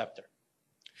at the receptor.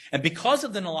 And because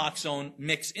of the naloxone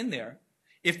mix in there,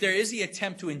 if there is the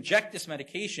attempt to inject this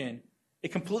medication,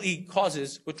 it completely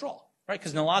causes withdrawal, right?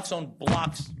 Because naloxone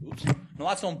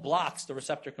blocks the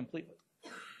receptor completely.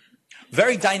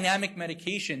 Very dynamic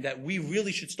medication that we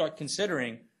really should start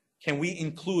considering, can we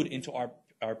include into our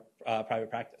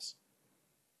private practice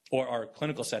or our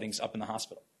clinical settings up in the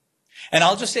hospital. And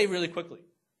I'll just say really quickly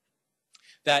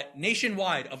that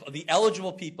nationwide of the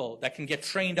eligible people that can get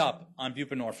trained up on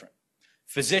buprenorphine,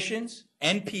 physicians,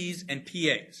 NPs, and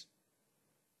PAs,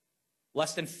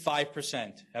 less than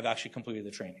 5% have actually completed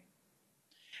the training.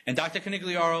 And Dr.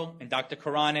 Canigliaro and Dr.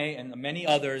 Karane and many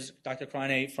others, Dr.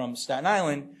 Karane from Staten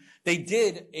Island, they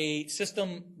did a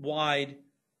system-wide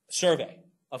survey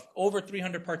of over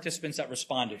 300 participants that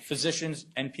responded, physicians,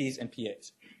 NPs, and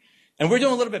PAs. And we're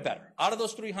doing a little bit better. Out of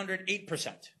those 300,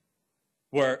 8%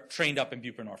 were trained up in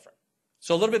buprenorphine.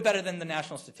 So a little bit better than the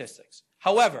national statistics.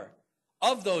 However,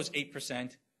 of those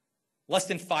 8%, less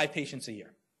than 5 patients a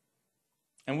year.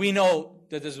 And we know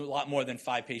that there's a lot more than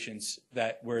 5 patients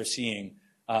that we're seeing,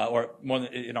 or more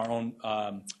than in our own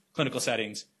clinical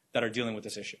settings that are dealing with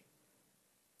this issue.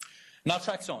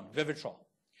 Naltrexone, Vivitrol.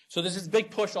 So there's this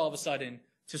big push all of a sudden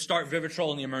to start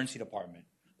Vivitrol in the emergency department.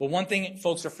 But one thing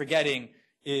folks are forgetting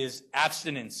is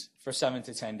abstinence for 7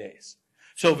 to 10 days.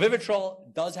 So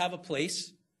Vivitrol does have a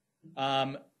place,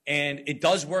 and it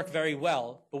does work very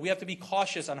well, but we have to be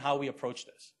cautious on how we approach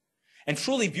this. And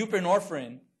truly,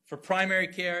 buprenorphine for primary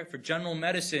care, for general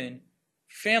medicine,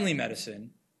 family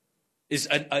medicine, is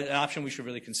an option we should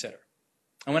really consider.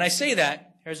 And when I say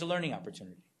that, here's a learning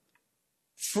opportunity.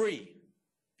 Free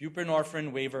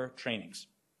buprenorphine waiver trainings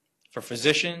for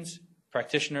physicians,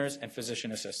 practitioners, and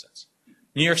physician assistants.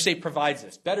 New York State provides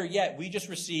this. Better yet, we just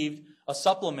received a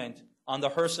supplement on the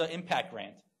HRSA Impact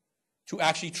Grant to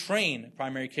actually train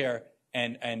primary care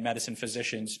and medicine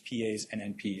physicians, PAs, and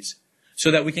NPs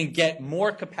so that we can get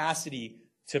more capacity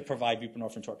to provide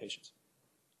buprenorphine to our patients.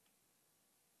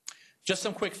 Just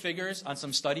some quick figures on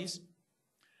some studies.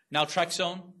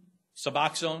 Naltrexone,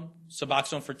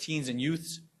 Suboxone for teens and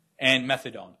youths, and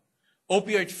methadone.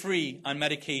 Opioid-free on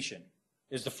medication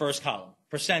is the first column,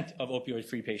 percent of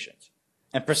opioid-free patients.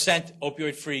 And percent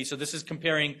opioid-free, so this is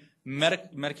comparing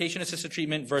medication-assisted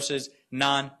treatment versus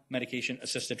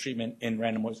non-medication-assisted treatment in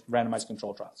randomized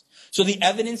control trials. So the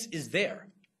evidence is there.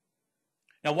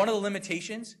 Now, one of the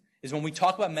limitations is when we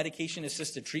talk about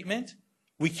medication-assisted treatment,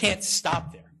 we can't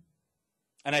stop there.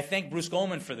 And I thank Bruce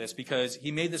Goldman for this because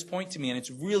he made this point to me, and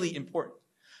it's really important.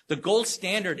 The gold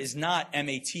standard is not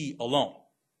MAT alone.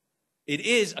 It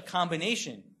is a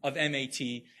combination of MAT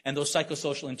and those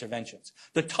psychosocial interventions.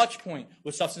 The touch point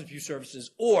with substance abuse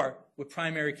services or with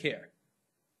primary care.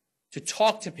 To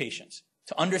talk to patients,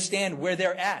 to understand where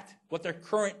they're at, what their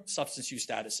current substance use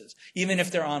status is, even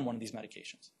if they're on one of these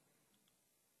medications.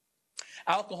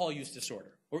 Alcohol use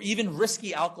disorder, or even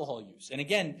risky alcohol use. And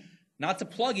again, not to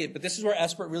plug it, but this is where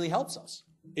SBIRT really helps us.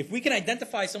 If we can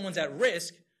identify someone's at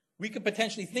risk, we could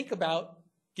potentially think about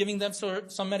giving them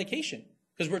some medication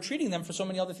because we're treating them for so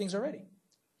many other things already.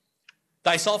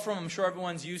 Disulfiram, I'm sure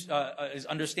everyone's is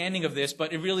understanding of this,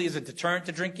 but it really is a deterrent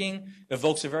to drinking,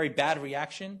 evokes a very bad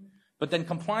reaction. But then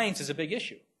compliance is a big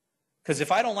issue. Because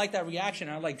if I don't like that reaction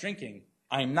and I like drinking,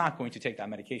 I am not going to take that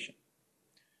medication.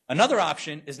 Another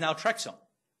option is naltrexone.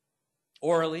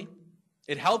 Orally,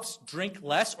 it helps drink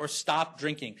less or stop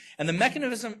drinking. And the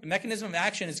mechanism of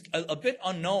action is a bit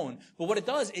unknown, but what it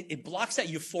does, it blocks that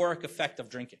euphoric effect of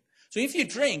drinking. So if you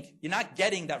drink, you're not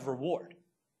getting that reward.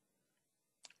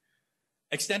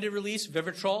 Extended release,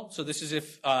 Vivitrol. So this is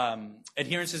if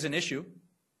adherence is an issue.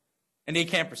 And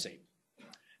acamprosate.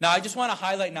 Now, I just want to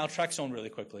highlight naltrexone really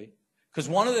quickly, because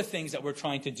one of the things that we're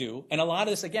trying to do, and a lot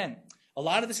of this, again, A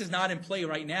lot of this is not in play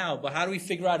right now, but how do we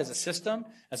figure out as a system,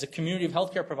 as a community of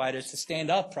healthcare providers, to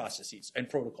stand up processes and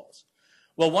protocols?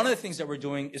 Well, one of the things that we're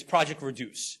doing is Project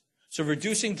Reduce. So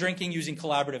reducing drinking using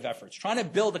collaborative efforts, trying to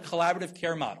build a collaborative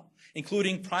care model,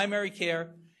 including primary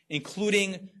care,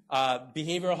 including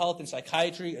behavioral health and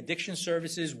psychiatry, addiction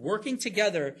services, working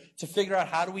together to figure out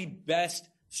how do we best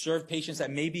serve patients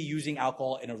that may be using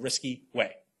alcohol in a risky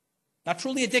way. Not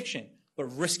truly addiction, but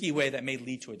risky way that may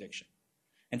lead to addiction.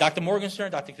 And Dr.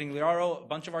 Morgenstern, Dr. Canigliaro, a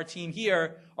bunch of our team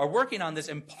here are working on this,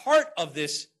 and part of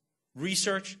this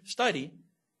research study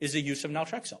is the use of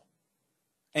naltrexone.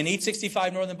 And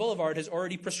 865 Northern Boulevard has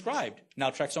already prescribed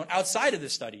naltrexone outside of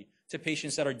this study to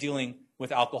patients that are dealing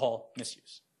with alcohol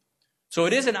misuse. So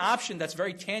it is an option that's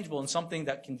very tangible and something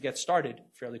that can get started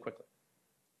fairly quickly.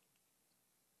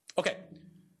 Okay,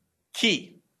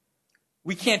 key.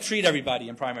 We can't treat everybody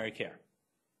in primary care.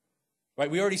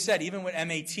 Right? We already said, even with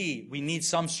MAT, we need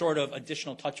some sort of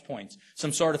additional touch points,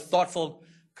 some sort of thoughtful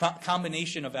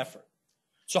combination of effort.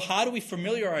 So how do we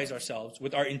familiarize ourselves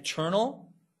with our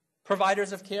internal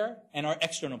providers of care and our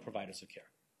external providers of care?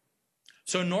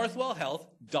 So Northwell Health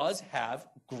does have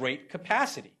great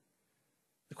capacity.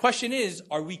 The question is,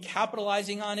 are we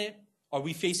capitalizing on it? Are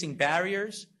we facing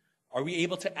barriers? Are we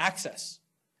able to access?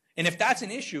 And if that's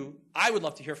an issue, I would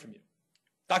love to hear from you.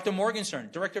 Dr. Morgenstern,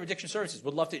 Director of Addiction Services,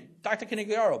 would love to. Dr.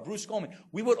 Canigliaro, Bruce Goldman,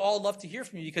 we would all love to hear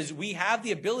from you because we have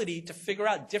the ability to figure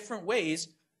out different ways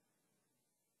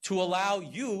to allow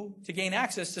you to gain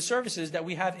access to services that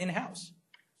we have in-house.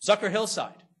 Zucker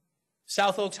Hillside,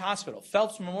 South Oaks Hospital,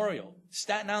 Phelps Memorial,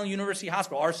 Staten Island University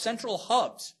Hospital are central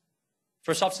hubs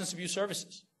for substance abuse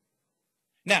services.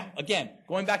 Now, again,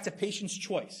 going back to patient's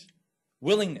choice,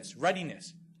 willingness,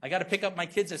 readiness. I got to pick up my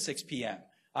kids at 6 p.m.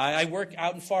 I work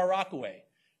out in Far Rockaway.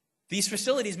 These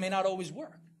facilities may not always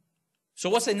work. So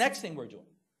what's the next thing we're doing?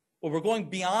 Well, we're going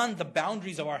beyond the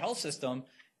boundaries of our health system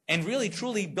and really,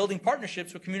 truly building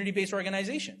partnerships with community-based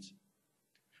organizations.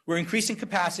 We're increasing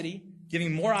capacity,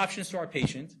 giving more options to our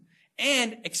patients,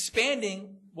 and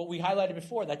expanding what we highlighted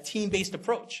before, that team-based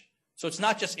approach. So it's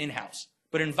not just in-house,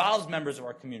 but involves members of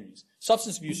our communities,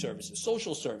 substance abuse services,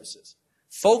 social services,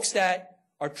 folks that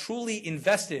are truly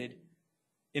invested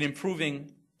in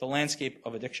improving the landscape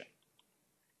of addiction.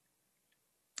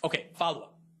 Okay,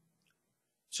 follow-up.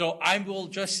 So I will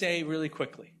just say really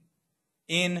quickly,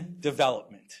 in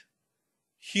development,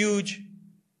 huge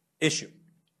issue.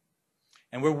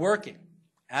 And we're working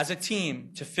as a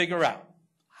team to figure out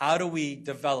how do we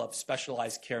develop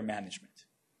specialized care management.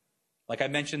 Like I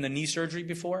mentioned the knee surgery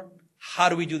before, how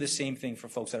do we do the same thing for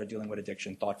folks that are dealing with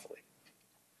addiction thoughtfully?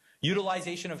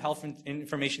 Utilization of health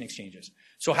information exchanges.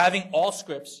 So having all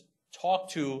scripts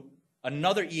talk to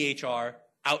another EHR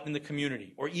out in the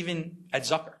community or even at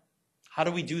Zucker. How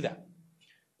do we do that?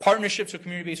 Partnerships with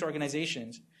community-based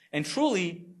organizations and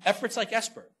truly efforts like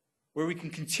SBIRT, where we can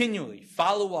continually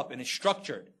follow up in a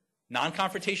structured,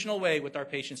 non-confrontational way with our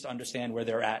patients to understand where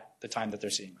they're at the time that they're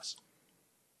seeing us.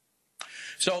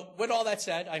 So with all that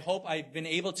said, I hope I've been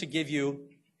able to give you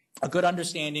a good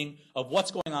understanding of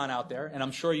what's going on out there, and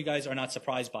I'm sure you guys are not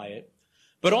surprised by it,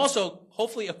 but also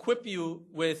hopefully equip you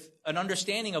with an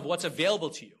understanding of what's available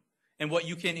to you and what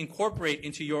you can incorporate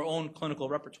into your own clinical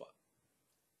repertoire.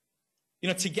 You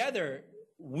know, together,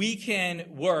 we can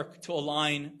work to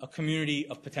align a community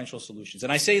of potential solutions.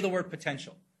 And I say the word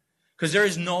potential because there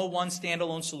is no one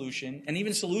standalone solution, and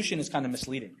even solution is kind of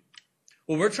misleading.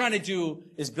 What we're trying to do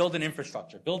is build an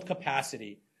infrastructure, build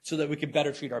capacity so that we can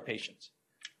better treat our patients.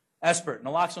 SBIRT,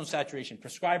 naloxone saturation,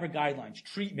 prescriber guidelines,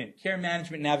 treatment, care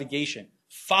management, navigation,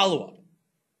 follow-up.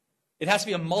 It has to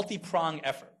be a multi-pronged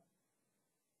effort.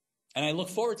 And I look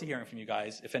forward to hearing from you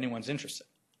guys if anyone's interested.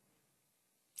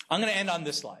 I'm going to end on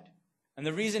this slide. And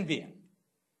the reason being,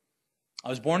 I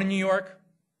was born in New York.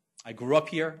 I grew up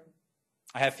here.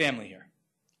 I have family here.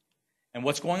 And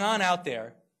what's going on out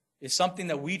there is something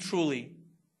that we truly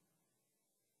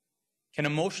can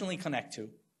emotionally connect to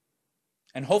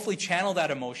and hopefully channel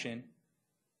that emotion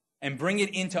and bring it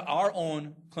into our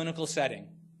own clinical setting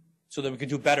so that we can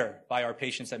do better by our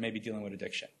patients that may be dealing with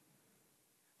addiction.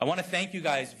 I want to thank you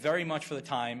guys very much for the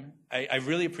time. I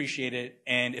really appreciate it.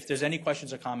 And if there's any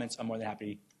questions or comments, I'm more than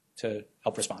happy to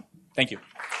help respond. Thank you.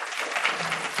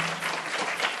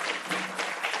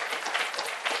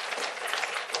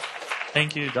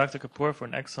 Thank you, Dr. Kapoor, for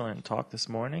an excellent talk this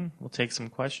morning. We'll take some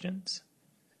questions.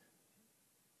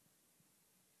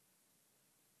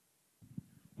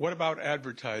 What about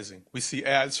advertising? We see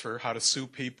ads for how to sue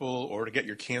people or to get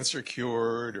your cancer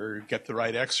cured or get the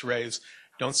right x-rays.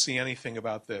 Don't see anything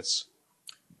about this.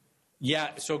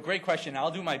 Yeah, so great question.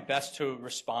 I'll do my best to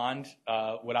respond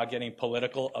without getting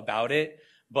political about it.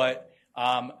 But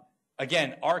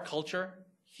Again, our culture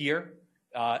here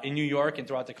in New York and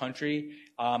throughout the country,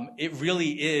 it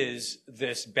really is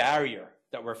this barrier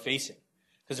that we're facing.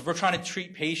 Because if we're trying to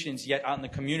treat patients yet out in the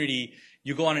community,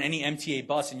 you go on any MTA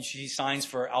bus and you see signs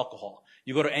for alcohol.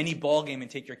 You go to any ball game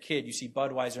and take your kid, you see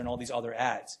Budweiser and all these other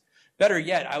ads. Better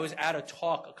yet, I was at a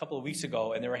talk a couple of weeks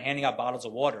ago and they were handing out bottles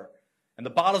of water. And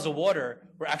the bottles of water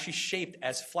were actually shaped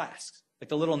as flasks, like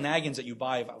the little naggins that you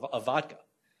buy of vodka.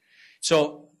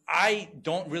 So I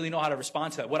don't really know how to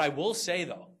respond to that. What I will say,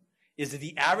 though, is that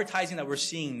the advertising that we're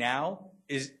seeing now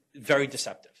is very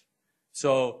deceptive.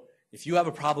 So if you have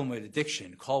a problem with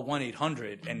addiction, call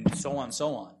 1-800 and so on and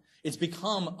so on. It's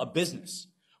become a business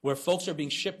where folks are being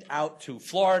shipped out to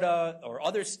Florida or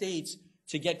other states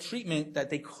to get treatment that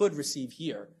they could receive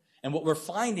here. And what we're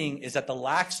finding is that the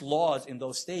lax laws in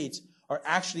those states are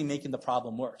actually making the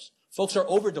problem worse. Folks are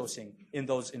overdosing in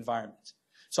those environments.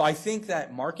 So I think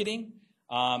that marketing,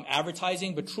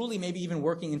 advertising, but truly maybe even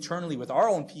working internally with our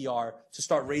own PR to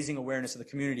start raising awareness of the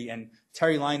community. And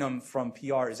Terry Lynham from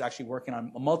PR is actually working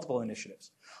on multiple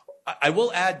initiatives. I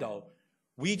will add, though,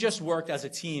 we just worked as a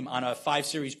team on a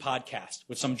 5-series podcast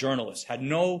with some journalists, had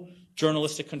no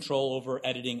journalistic control over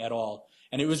editing at all.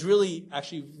 And it was really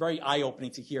actually very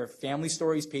eye-opening to hear family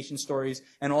stories, patient stories,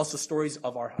 and also stories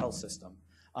of our health system.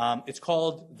 It's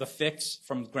called The Fix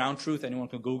from Ground Truth. Anyone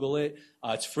can Google it.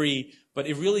 It's free. But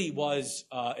it really was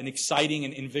an exciting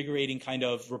and invigorating kind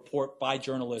of report by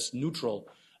journalists, neutral,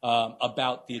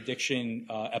 about the addiction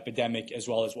epidemic as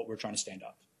well as what we're trying to stand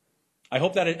up. I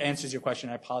hope that it answers your question.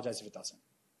 I apologize if it doesn't.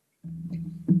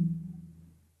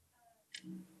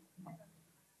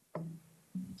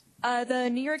 The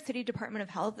New York City Department of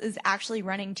Health is actually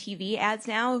running TV ads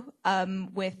now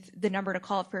with the number to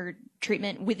call for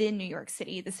treatment within New York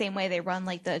City, the same way they run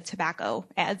like the tobacco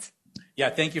ads.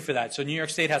 Yeah, thank you for that. So New York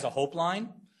State has a hope line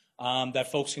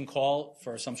that folks can call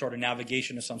for some sort of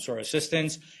navigation or some sort of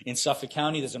assistance. In Suffolk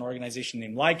County, there's an organization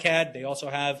named LICAD. They also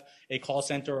have a call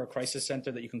center or a crisis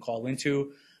center that you can call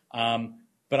into.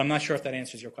 But I'm not sure if that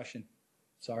answers your question.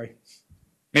 Sorry.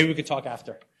 Maybe we could talk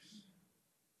after.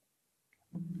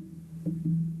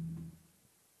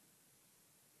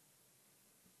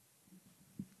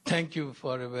 Thank you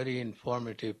for a very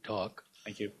informative talk.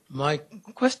 Thank you. My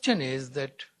question is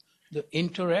that the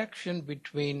interaction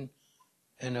between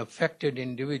an affected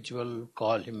individual,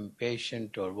 call him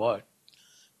patient or what,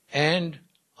 and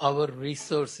our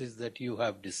resources that you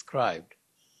have described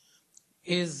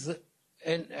is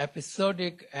an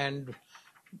episodic and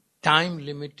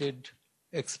time-limited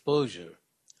exposure.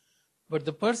 But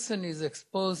the person is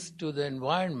exposed to the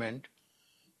environment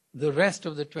the rest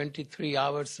of the 23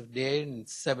 hours a day and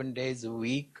 7 days a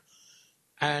week.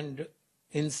 And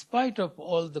in spite of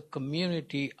all the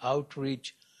community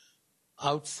outreach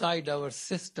outside our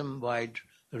system-wide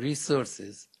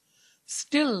resources,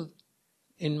 still,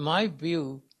 in my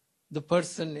view, the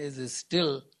person is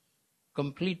still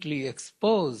completely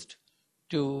exposed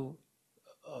to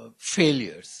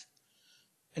failures.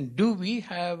 And do we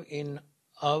have in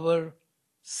our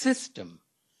system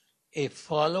a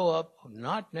follow-up,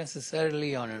 not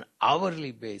necessarily on an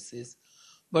hourly basis,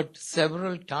 but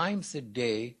several times a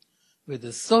day with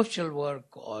the social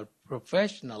work or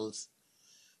professionals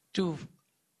to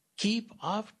keep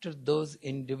after those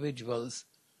individuals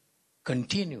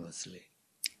continuously?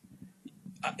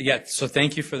 Yeah, so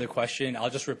thank you for the question. I'll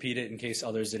just repeat it in case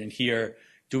others didn't hear.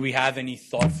 Do we have any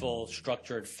thoughtful,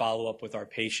 structured follow-up with our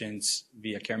patients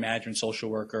via care management, social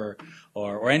worker,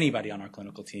 or anybody on our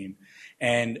clinical team?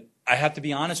 And I have to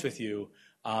be honest with you,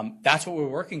 that's what we're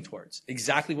working towards,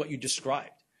 exactly what you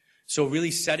described. So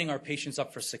really setting our patients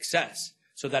up for success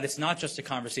so that it's not just a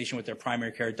conversation with their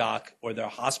primary care doc or their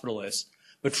hospitalist,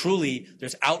 but truly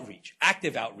there's outreach,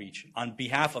 active outreach on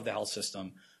behalf of the health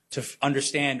system to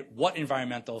understand what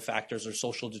environmental factors or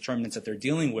social determinants that they're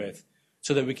dealing with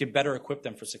so that we can better equip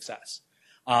them for success.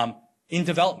 In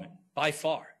development, by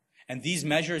far. And these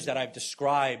measures that I've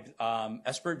described,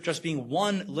 SBIRT just being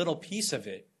one little piece of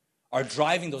it, are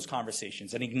driving those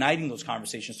conversations and igniting those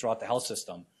conversations throughout the health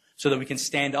system so that we can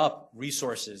stand up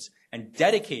resources and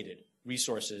dedicated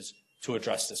resources to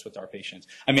address this with our patients.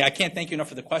 I mean, I can't thank you enough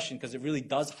for the question because it really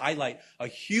does highlight a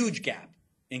huge gap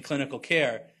in clinical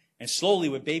care, and slowly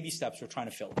with baby steps, we're trying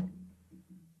to fill it.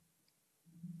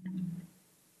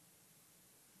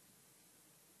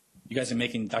 You guys are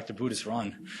making Dr. Buddhist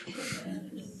run.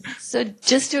 So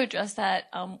just to address that,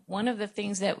 one of the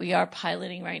things that we are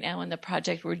piloting right now in the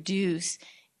Project Reduce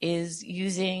is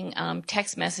using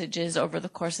text messages over the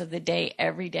course of the day,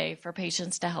 every day, for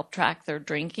patients to help track their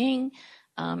drinking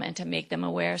and to make them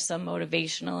aware, some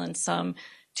motivational and some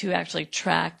to actually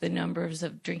track the numbers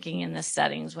of drinking in the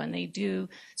settings when they do.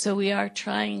 So we are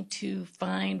trying to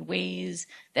find ways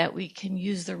that we can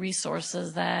use the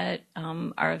resources that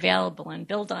are available and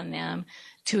build on them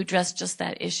to address just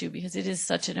that issue, because it is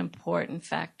such an important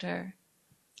factor.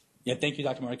 Yeah, thank you,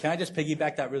 Dr. Morgan. Can I just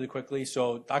piggyback that really quickly?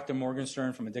 So Dr.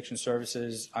 Morgenstern from Addiction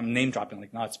Services, I'm name dropping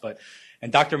like nuts,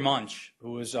 and Dr. Munch,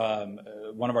 who is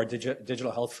one of our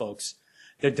digital health folks,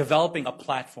 they're developing a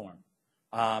platform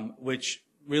which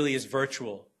really is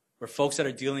virtual, where folks that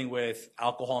are dealing with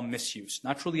alcohol misuse,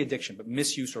 not truly addiction, but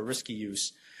misuse or risky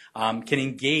use, can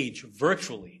engage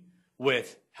virtually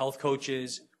with health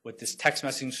coaches, with this text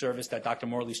messaging service that Dr.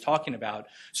 Morley's talking about,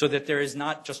 so that there is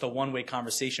not just a one-way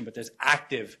conversation, but there's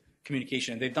active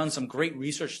communication. And they've done some great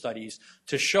research studies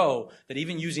to show that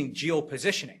even using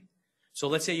geopositioning. So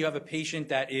let's say you have a patient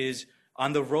that is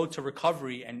on the road to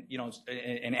recovery and,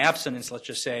 an abstinence, let's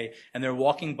just say, and they're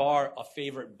walking by a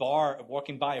favorite bar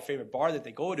that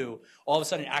they go to, all of a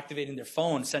sudden activating their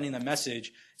phone, sending them a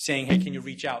message saying, hey, can you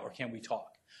reach out or can we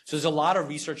talk? So there's a lot of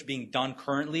research being done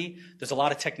currently. There's a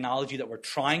lot of technology that we're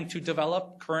trying to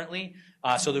develop currently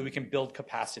so that we can build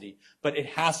capacity. But it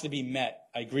has to be met,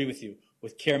 I agree with you,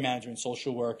 with care management,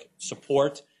 social work,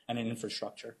 support, and an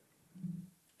infrastructure.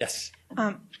 Yes.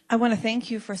 I want to thank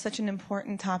you for such an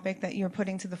important topic that you're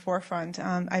putting to the forefront.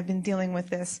 I've been dealing with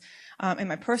this in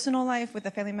my personal life with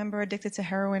a family member addicted to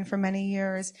heroin for many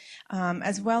years,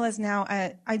 as well as now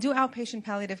I do outpatient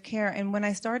palliative care. And when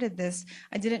I started this,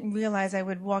 I didn't realize I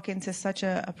would walk into such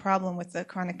a problem with the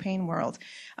chronic pain world.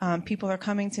 People are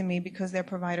coming to me because their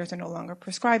providers are no longer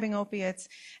prescribing opiates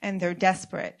and they're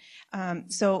desperate.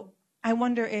 So I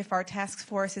wonder if our task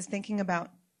force is thinking about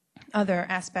other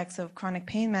aspects of chronic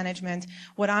pain management.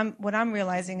 What I'm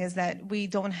realizing is that we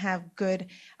don't have good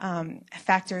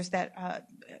factors that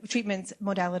treatment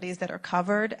modalities that are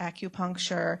covered,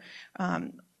 acupuncture,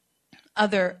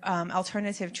 other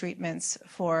alternative treatments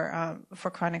for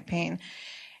chronic pain.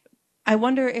 I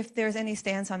wonder if there's any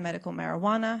stance on medical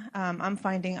marijuana. I'm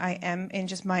finding I am, in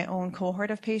just my own cohort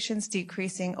of patients,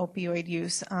 decreasing opioid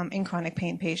use in chronic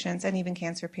pain patients and even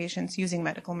cancer patients using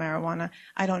medical marijuana.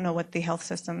 I don't know what the health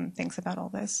system thinks about all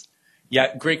this.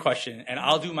 Yeah, great question. And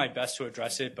I'll do my best to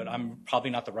address it, but I'm probably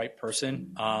not the right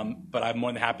person. But I'm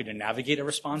more than happy to navigate a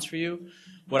response for you.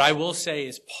 What I will say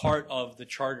is part of the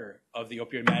charter of the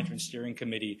Opioid Management Steering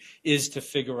Committee is to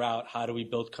figure out how do we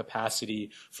build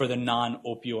capacity for the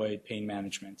non-opioid pain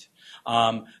management.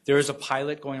 There is a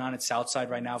pilot going on at Southside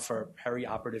right now for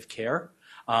perioperative care.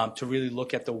 To really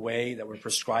look at the way that we're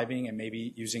prescribing and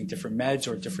maybe using different meds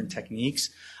or different techniques.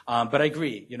 But I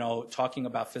agree, talking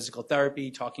about physical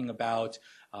therapy, talking about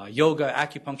yoga,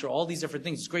 acupuncture, all these different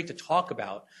things, it's great to talk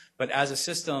about. But as a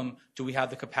system, do we have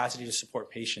the capacity to support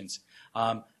patients?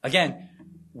 Again,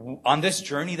 on this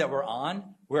journey that we're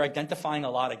on, we're identifying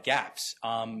a lot of gaps.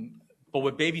 But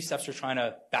with baby steps, we're trying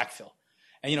to backfill.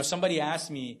 And, somebody asked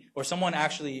me, or someone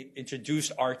actually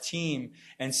introduced our team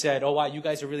and said, oh, wow, you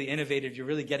guys are really innovative. You're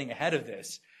really getting ahead of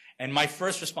this. And my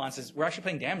first response is, we're actually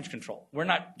playing damage control. We're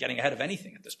not getting ahead of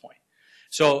anything at this point.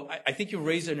 So I think you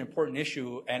raised an important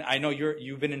issue, and I know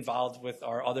you've been involved with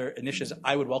our other initiatives.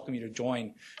 I would welcome you to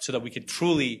join so that we could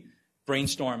truly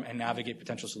brainstorm and navigate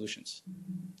potential solutions.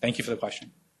 Thank you for the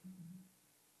question.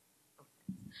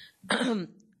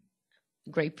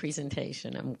 Great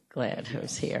presentation. I'm glad I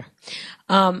was here.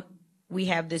 We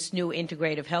have this new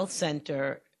integrative health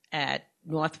center at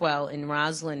Northwell in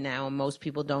Roslyn now, and most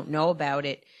people don't know about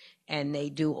it. And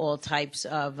they do all types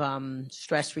of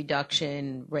stress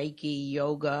reduction, Reiki,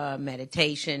 yoga,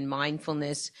 meditation,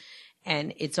 mindfulness.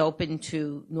 And it's open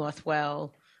to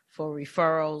Northwell for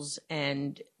referrals.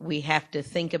 And we have to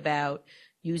think about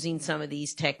using some of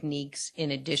these techniques in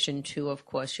addition to, of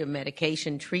course, your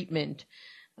medication treatment.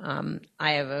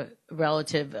 I have a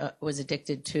relative was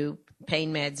addicted to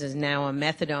pain meds, is now on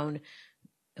methadone,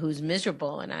 who's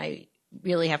miserable, and I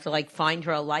really have to find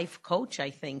her a life coach. I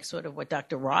think sort of what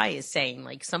Dr. Rai is saying,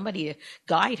 somebody to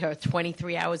guide her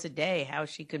 23 hours a day, how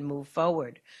she can move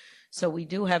forward. So we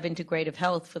do have integrative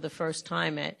health for the first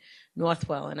time at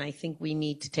Northwell, and I think we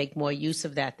need to take more use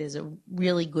of that. There's a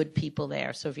really good people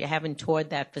there. So if you haven't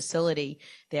toured that facility,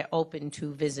 they're open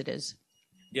to visitors.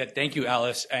 Yeah, thank you,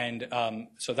 Alice. And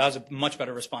so that was a much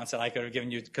better response that I could have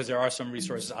given you because there are some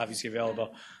resources obviously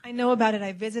available. I know about it.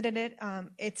 I visited it.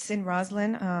 It's in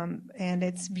Roslyn, and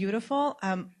it's beautiful.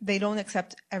 They don't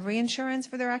accept every insurance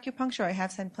for their acupuncture. I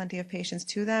have sent plenty of patients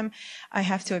to them. I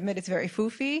have to admit it's very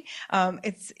foofy.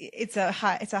 It's a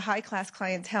high class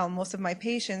clientele. Most of my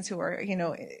patients who are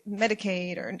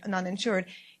Medicaid or non-insured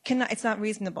it's not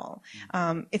reasonable.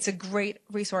 It's a great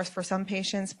resource for some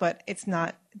patients, but it's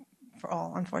not for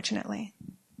all, unfortunately.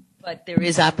 But there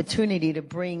is opportunity to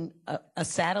bring a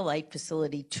satellite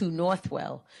facility to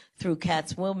Northwell through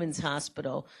Katz Women's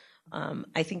Hospital.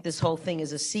 I think this whole thing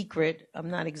is a secret. I'm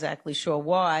not exactly sure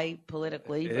why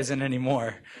politically. It isn't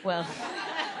anymore. Well,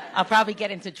 I'll probably get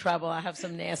into trouble. I have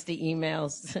some nasty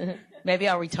emails. Maybe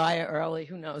I'll retire early.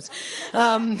 Who knows?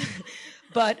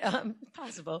 But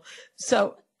possible.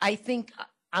 So I think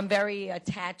I'm very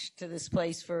attached to this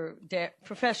place for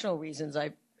professional reasons.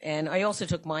 And I also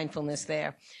took mindfulness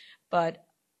there. But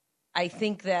I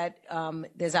think that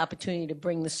there's opportunity to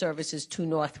bring the services to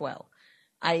Northwell.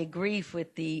 I agree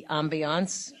with the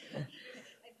ambiance.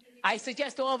 I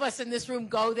suggest all of us in this room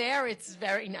go there. It's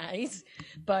very nice.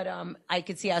 But I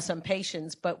could see how some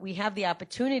patients, but we have the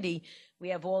opportunity. We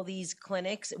have all these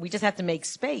clinics. We just have to make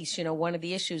space. You know, one of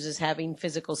the issues is having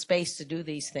physical space to do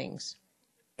these things.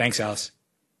 Thanks, Alice.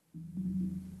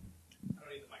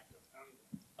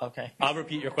 Okay. I'll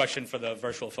repeat your question for the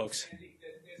virtual folks.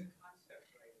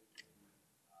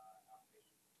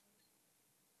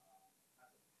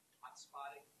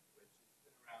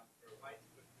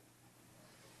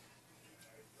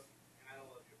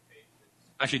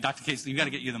 Actually, Dr. Case, you got to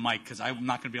get you the mic because I'm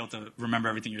not going to be able to remember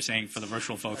everything you're saying for the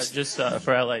virtual folks. Just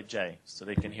for LIJ, so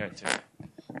they can hear it too.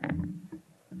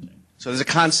 So there's a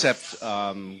concept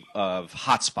of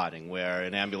hotspotting where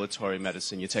in ambulatory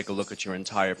medicine you take a look at your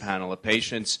entire panel of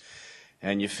patients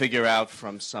and you figure out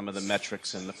from some of the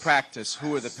metrics in the practice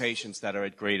who are the patients that are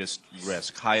at greatest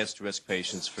risk, highest risk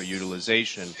patients for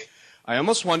utilization. I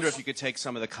almost wonder if you could take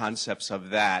some of the concepts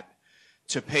of that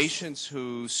to patients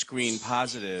who screen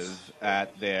positive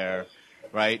at their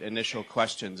initial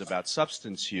questions about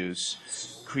substance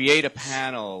use, create a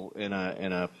panel in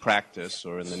a practice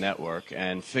or in the network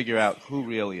and figure out who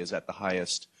really is at the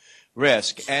highest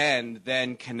risk, and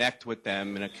then connect with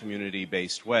them in a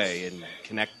community-based way and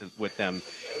connect with them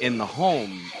in the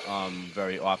home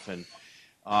very often.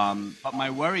 But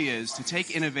my worry is to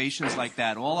take innovations like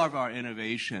that, all of our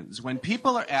innovations, when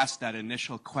people are asked that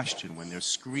initial question, when they're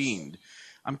screened,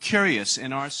 I'm curious,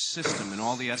 in our system, in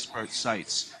all the SBIRT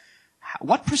sites,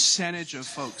 what percentage of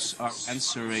folks are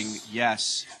answering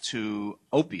yes to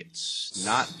opiates,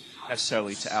 not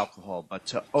necessarily to alcohol, but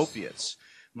to opiates?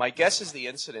 My guess is the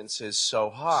incidence is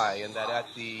so high and that at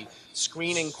the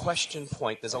screening question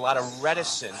point, there's a lot of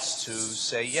reticence to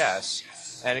say yes.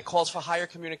 And it calls for higher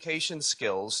communication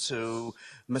skills to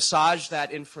massage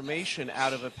that information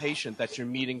out of a patient that you're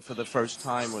meeting for the first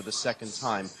time or the second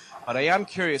time. But I am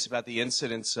curious about the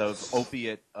incidence of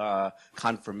opiate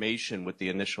confirmation with the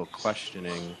initial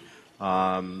questioning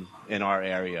in our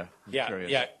area. I'm curious.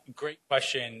 Yeah, great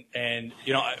question. And,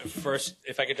 first,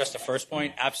 if I could address the first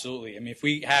point, absolutely. I mean, if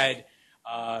we had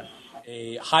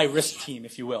a high-risk team,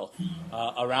 if you will,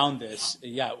 around this,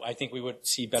 I think we would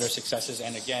see better successes.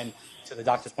 And again, to the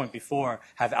doctor's point before,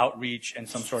 have outreach and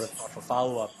some sort of thoughtful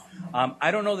follow-up.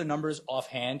 I don't know the numbers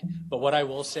offhand, but what I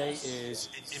will say is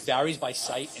it varies by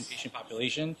site and patient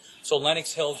population. So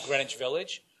Lenox Hill, Greenwich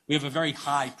Village, we have a very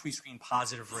high pre-screen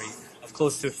positive rate of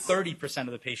close to 30%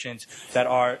 of the patients that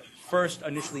are first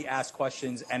initially asked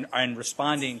questions and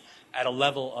responding at a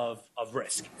level of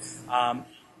risk.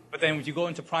 But then if you go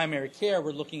into primary care,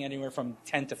 we're looking anywhere from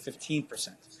 10 to 15%.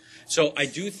 So I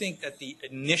do think that the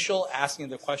initial asking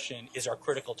of the question is our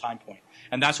critical time point.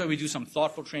 And that's why we do some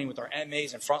thoughtful training with our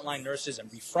MAs and frontline nurses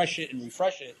and refresh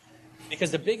it.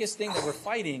 Because the biggest thing that we're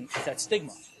fighting is that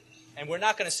stigma. And we're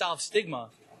not going to solve stigma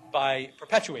by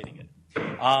perpetuating it.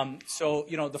 So,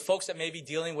 the folks that may be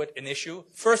dealing with an issue,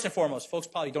 first and foremost, folks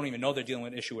probably don't even know they're dealing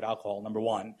with an issue with alcohol, number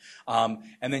one.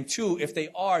 And then two, if they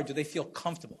are, do they feel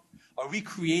comfortable? Are we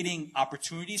creating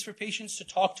opportunities for patients to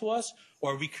talk to us,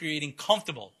 or are we creating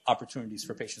comfortable opportunities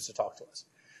for patients to talk to us?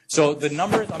 So the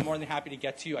numbers, I'm more than happy to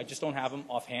get to you. I just don't have them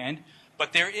offhand.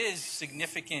 But there is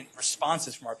significant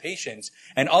responses from our patients.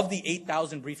 And of the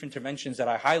 8,000 brief interventions that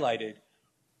I highlighted,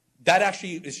 that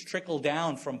actually is trickled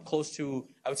down from close to,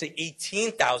 I would say,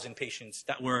 18,000 patients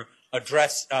that were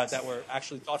addressed, that were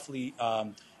actually thoughtfully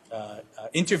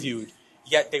interviewed,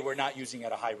 yet they were not using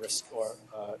at a high risk or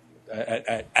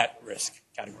at risk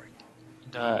category.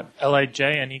 LIJ,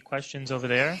 any questions over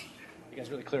there? You guys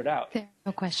really cleared out. There are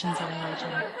no questions at LIJ.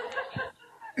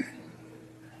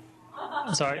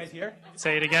 Sorry, You guys here?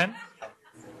 say it again.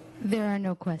 There are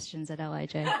no questions at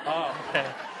LIJ. Oh,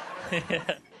 okay.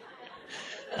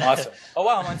 Awesome. Oh,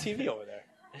 wow, I'm on TV over there.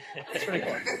 That's pretty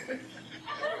cool.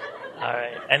 All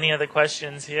right. Any other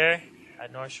questions here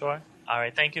at North Shore? All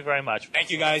right. Thank you very much.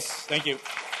 Thank you, guys. Thank you.